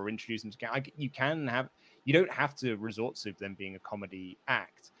over or introduce them to. You don't have to resort to them being a comedy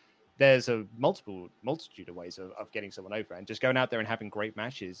act. There's a multitude of ways of getting someone over, and just going out there and having great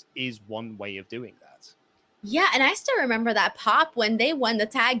matches is one way of doing that. Yeah, and I still remember that pop when they won the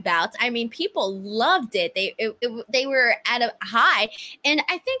tag bouts. I mean, people loved it. They were at a high. And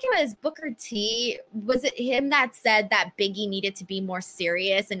I think it was Booker T. Was it him that said that Biggie needed to be more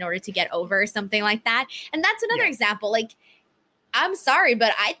serious in order to get over, something like that? And that's another example. Like, I'm sorry,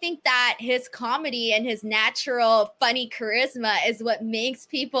 but I think that his comedy and his natural funny charisma is what makes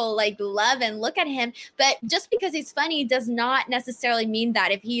people like love and look at him. But just because he's funny does not necessarily mean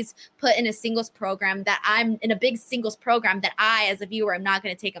that if he's put in a singles program, that I'm in a big singles program, that I, as a viewer, am not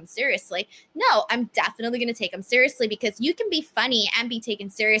going to take him seriously. No, I'm definitely going to take him seriously, because you can be funny and be taken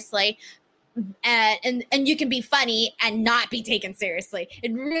seriously. And you can be funny and not be taken seriously.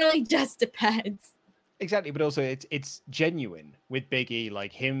 It really just depends. Exactly, but also it's genuine with Big E.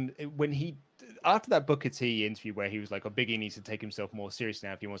 Like him, when he, after that Booker T interview where he was like, Big E needs to take himself more seriously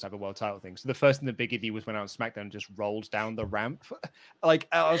now if he wants to have a world title thing. So the first thing that Big E did was went out on SmackDown and just rolled down the ramp. Like,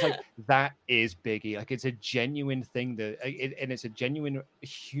 I was like, that is Big E. Like, it's a genuine thing and it's a genuine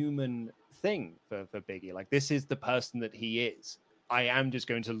human thing for Big E. Like, this is the person that he is. I am just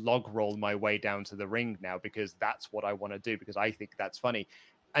going to log roll my way down to the ring now because that's what I want to do, because I think that's funny.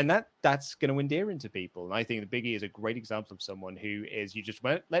 And that's going to endear him to people. And I think the Big E is a great example of someone who is, you just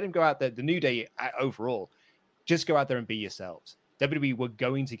let him go out there. The New Day overall, just go out there and be yourselves. WWE were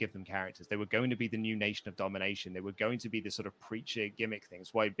going to give them characters. They were going to be the new Nation of Domination. They were going to be this sort of preacher gimmick thing.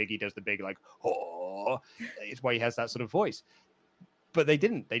 It's why Big E does the big, like, oh, it's why he has that sort of voice. But they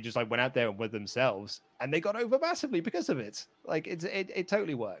didn't. They just like went out there and were themselves, and they got over massively because of it. Like it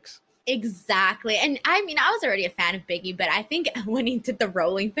totally works. Exactly. And I mean, I was already a fan of Big E, but I think when he did the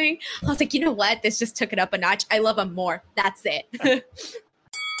rolling thing, I was like, you know what? This just took it up a notch. I love him more. That's it.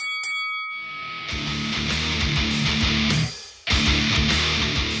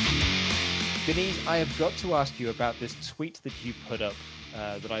 Denise, I have got to ask you about this tweet that you put up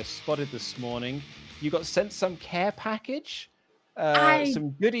that I spotted this morning. You got sent some care package,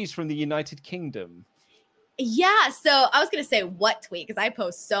 some goodies from the United Kingdom. Yeah, so I was going to say what tweet, because I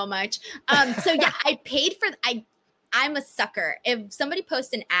post so much. So yeah, I paid for, I'm a sucker. If somebody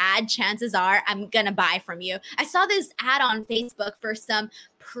posts an ad, chances are I'm going to buy from you. I saw this ad on Facebook for some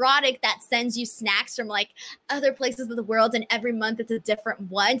product that sends you snacks from like other places of the world, and every month it's a different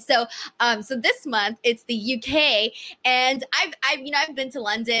one. So this month it's the UK, and I've been to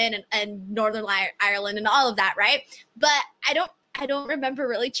London and Northern Ireland and all of that, right? But I don't remember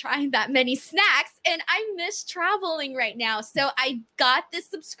really trying that many snacks, and I miss traveling right now. So I got this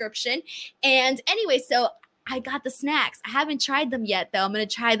subscription, and anyway, so I got the snacks. I haven't tried them yet, though. I'm going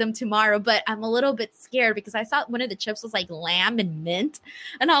to try them tomorrow, but I'm a little bit scared because I saw one of the chips was like lamb and mint,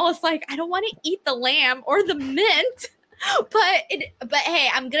 and I was like, I don't want to eat the lamb or the mint, but hey,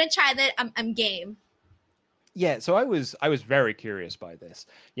 I'm going to try that. I'm game. Yeah, so I was very curious by this.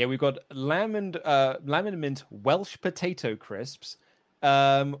 Yeah, we've got lamb and mint Welsh potato crisps.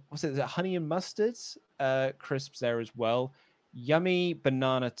 What's it? Is it honey and mustard crisps there as well? Yummy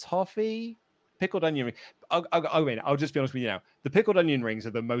banana toffee, pickled onion ring. I'll just be honest with you now. The pickled onion rings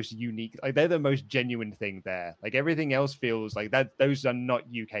are the most unique. Like they're the most genuine thing there. Like everything else feels like that. Those are not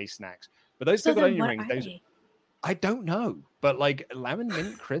UK snacks, but those pickled onion rings, those. I don't know, but like lemon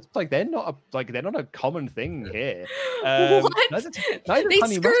mint crisps, like they're not a common thing here. What? They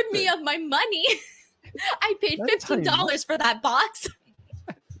screwed me of my money. I paid $15 for that box.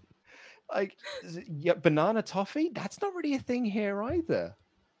 Like, yeah, banana toffee. That's not really a thing here either.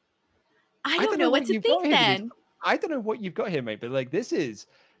 I don't know what to think then. I don't know what you've got here, mate. But like, this is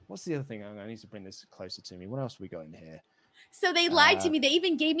what's the other thing? I need to bring this closer to me. What else have we got in here? So they lied to me. They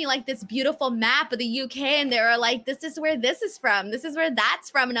even gave me like this beautiful map of the UK, and they were like, this is where this is from. This is where that's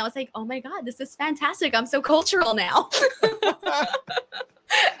from. And I was like, oh my God, this is fantastic. I'm so cultural now.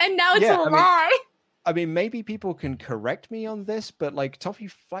 And now it's a lie. I mean, maybe people can correct me on this, but like toffee,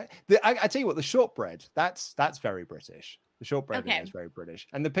 I tell you what, the shortbread, that's very British. The shortbread is very British.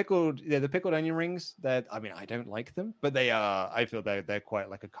 And the pickled onion rings, I don't like them, but I feel they're quite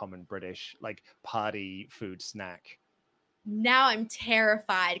like a common British, like party food snack. Now I'm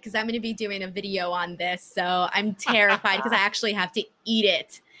terrified because I'm going to be doing a video on this. So I'm terrified because I actually have to eat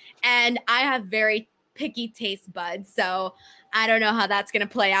it. And I have very picky taste buds. So I don't know how that's going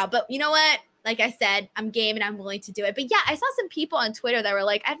to play out. But you know what? Like I said, I'm game and I'm willing to do it. But yeah, I saw some people on Twitter that were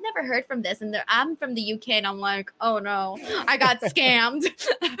like, I've never heard from this. And I'm from the UK. And I'm like, oh no, I got scammed.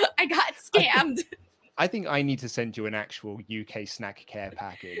 I got scammed. I think I need to send you an actual UK snack care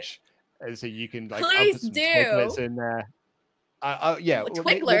package. So you can like please do. Twiglets in there. Yeah.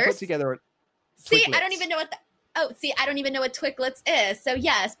 Twiglers? We'll put together see, I don't even know what I don't even know what Twiglets is. So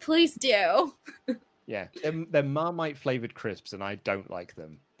yes, please do. Yeah, they're Marmite flavored crisps, and I don't like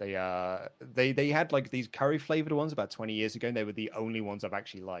them. They had like these curry flavored ones about 20 years ago, and they were the only ones I've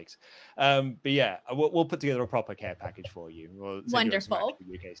actually liked. But yeah, we'll put together a proper care package for you. We'll wonderful.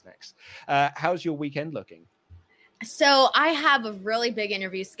 UK snacks. How's your weekend looking? So I have a really big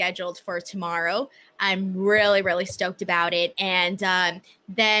interview scheduled for tomorrow. I'm really, really stoked about it. And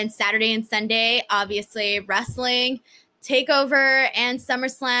then Saturday and Sunday, obviously wrestling, TakeOver, and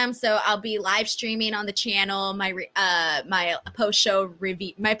SummerSlam. So I'll be live streaming on the channel my post-show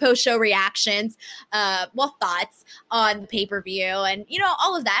review, my post-show reactions, thoughts on the pay-per-view, and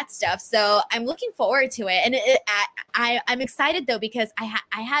all of that stuff. So I'm looking forward to it, and I'm excited though because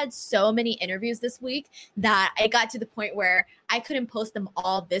I had so many interviews this week that I got to the point where I couldn't post them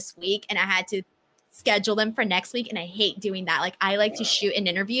all this week, and I had to schedule them for next week. And I hate doing that. Like I like to shoot an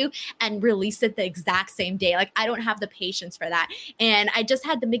interview and release it the exact same day. Like I don't have the patience for that. And I just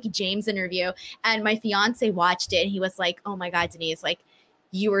had the Mickie James interview, and my fiance watched it, and he was like, oh my God, Denise, like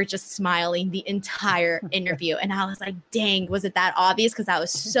you were just smiling the entire interview. And I was like, dang, was it that obvious? Because I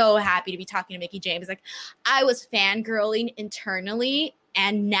was so happy to be talking to Mickie James. Like, I was fangirling internally,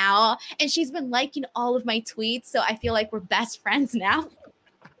 and she's been liking all of my tweets. So I feel like we're best friends now.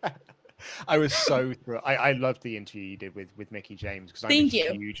 I was so thrilled. I loved the interview you did with Mickie James, because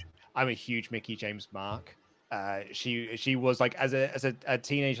I'm a huge Mickie James mark. She was like, as a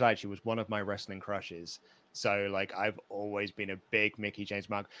teenage lad, she was one of my wrestling crushes. So like, I've always been a big Mickie James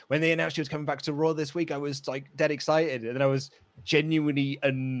mark. When they announced she was coming back to Raw this week, I was like dead excited, and then I was genuinely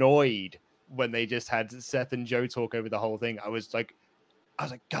annoyed when they just had Seth and Joe talk over the whole thing. I was like,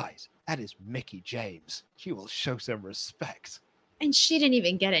 guys, that is Mickie James. She will show some respect. And she didn't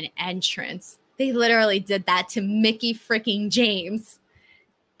even get an entrance. They literally did that to Mickie freaking James.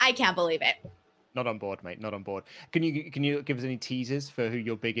 I can't believe it. Not on board, mate. Not on board. Can you give us any teasers for who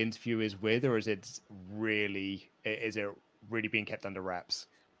your big interview is with, or is it really being kept under wraps?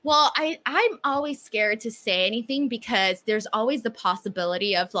 Well, I'm always scared to say anything, because there's always the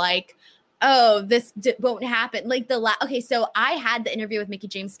possibility of like, oh, this won't happen. Like okay, so I had the interview with Mickie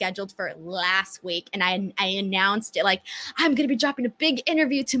James scheduled for last week, and I announced it like, I'm going to be dropping a big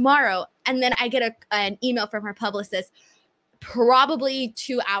interview tomorrow. And then I get an email from her publicist probably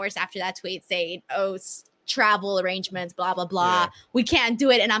 2 hours after that tweet saying, oh, travel arrangements, blah, blah, blah. Yeah. We can't do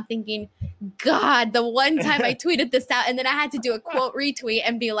it. And I'm thinking, God, the one time I tweeted this out, and then I had to do a quote retweet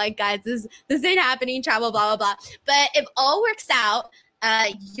and be like, guys, this ain't happening, travel, blah, blah, blah. But if all works out,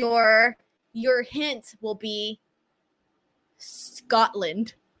 your hint will be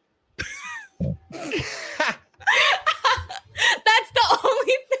Scotland. That's the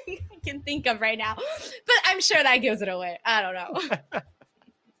only thing I can think of right now. But I'm sure that gives it away. I don't know.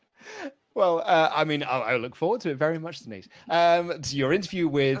 Well, I mean, I look forward to it very much, Denise. To your interview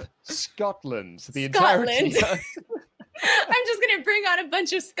with Scotland. Entirety. I'm just going to bring on a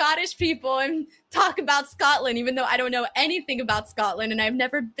bunch of Scottish people and talk about Scotland, even though I don't know anything about Scotland and I've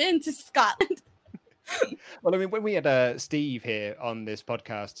never been to Scotland. Well, I mean, when we had Steve here on this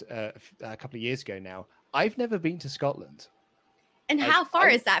podcast a couple of years ago now, I've never been to Scotland. And how far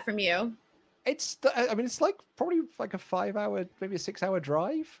is that from you? It's like probably like a 5-hour, maybe a 6-hour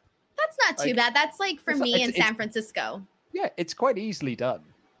drive. That's not too bad. That's like for me in San Francisco. Yeah, it's quite easily done.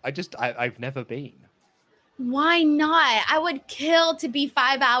 I've never been. Why not? I would kill to be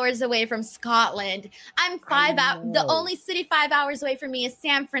 5 hours away from Scotland. I'm 5 hours. The only city 5 hours away from me is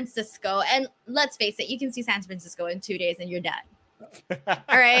San Francisco. And let's face it, you can see San Francisco in 2 days and you're done.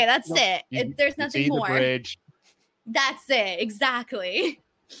 All right, that's it. There's nothing more. The bridge. That's it. Exactly.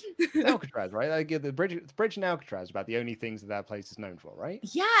 Alcatraz, right? Like the bridge in Alcatraz, about the only things that place is known for, right?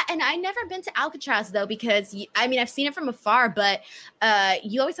 Yeah, and I never been to Alcatraz though, because I've seen it from afar, but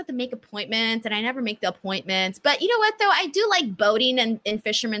you always have to make appointments, and I never make the appointments. But you know what though, I do like boating and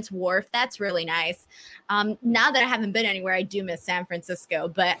Fisherman's Wharf. That's really nice. Now that I haven't been anywhere, I do miss San Francisco.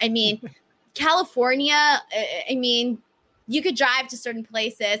 But I mean, California. You could drive to certain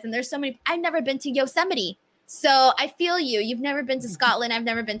places, and there's so many. I've never been to Yosemite. So I feel you. You've never been to Scotland. I've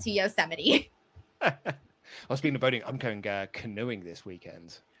never been to Yosemite. Well, speaking of boating, I'm going canoeing this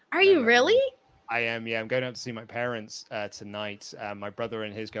weekend. Are you really? I am, yeah. I'm going out to see my parents tonight. My brother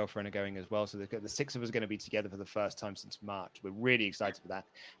and his girlfriend are going as well. So the 6 of us are going to be together for the first time since March. We're really excited for that.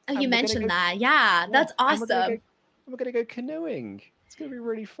 Oh, you mentioned that. Yeah, that's awesome. We're going to go canoeing. It's going to be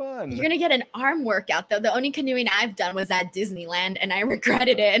really fun. You're going to get an arm workout, though. The only canoeing I've done was at Disneyland, and I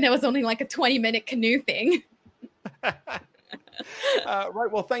regretted it. And it was only like a 20-minute canoe thing.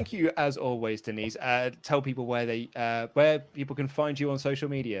 Right. Well, thank you as always, Denise. Tell people where people can find you on social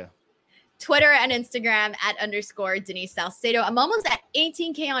media. Twitter and Instagram at _ Denise Salcedo. I'm almost at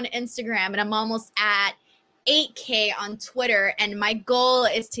 18K on Instagram, and I'm almost at 8K on Twitter. And my goal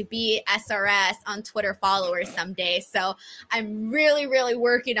is to be SRS on Twitter followers someday. So I'm really, really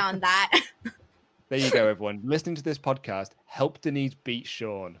working on that. There you go, everyone. Listening to this podcast, help Denise beat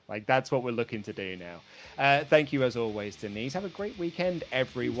Sean. Like, that's what we're looking to do now. Thank you, as always, Denise. Have a great weekend,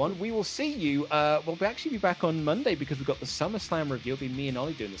 everyone. We will see you. We'll actually be back on Monday because we've got the SummerSlam review. It'll be me and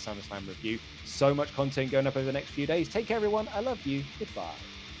Ollie doing the SummerSlam review. So much content going up over the next few days. Take care, everyone. I love you. Goodbye.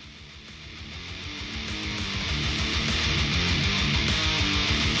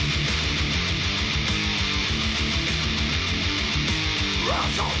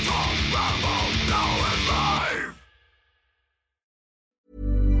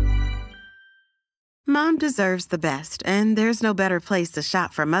 Mom deserves the best, and there's no better place to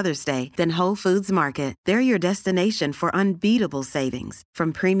shop for Mother's Day than Whole Foods Market. They're your destination for unbeatable savings,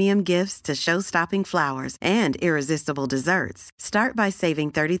 from premium gifts to show-stopping flowers and irresistible desserts. Start by saving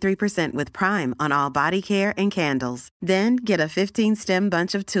 33% with Prime on all body care and candles. Then get a 15-stem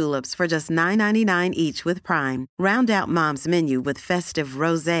bunch of tulips for just $9.99 each with Prime. Round out Mom's menu with festive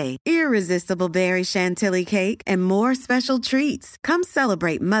rosé, irresistible berry chantilly cake, and more special treats. Come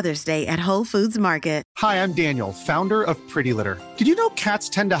celebrate Mother's Day at Whole Foods Market. Hi, I'm Daniel, founder of Pretty Litter. Did you know cats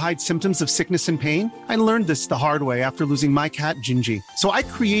tend to hide symptoms of sickness and pain? I learned this the hard way after losing my cat, Gingy. So I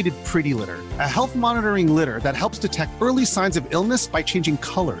created Pretty Litter, a health monitoring litter that helps detect early signs of illness by changing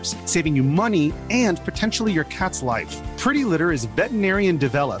colors, saving you money and potentially your cat's life. Pretty Litter is veterinarian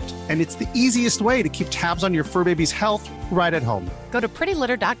developed, and it's the easiest way to keep tabs on your fur baby's health right at home. Go to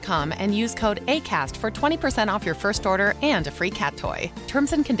prettylitter.com and use code ACAST for 20% off your first order and a free cat toy.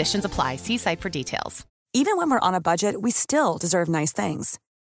 Terms and conditions apply. See site for details. Even when we're on a budget, we still deserve nice things.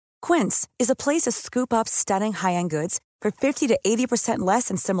 Quince is a place to scoop up stunning high-end goods for 50 to 80% less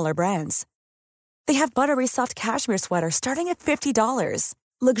than similar brands. They have buttery soft cashmere sweaters starting at $50,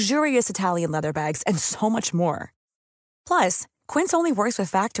 luxurious Italian leather bags, and so much more. Plus, Quince only works with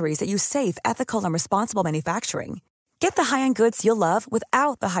factories that use safe, ethical, and responsible manufacturing. Get the high-end goods you'll love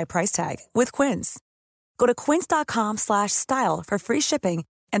without the high price tag with Quince. Go to quince.com/style for free shipping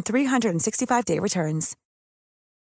and 365-day returns.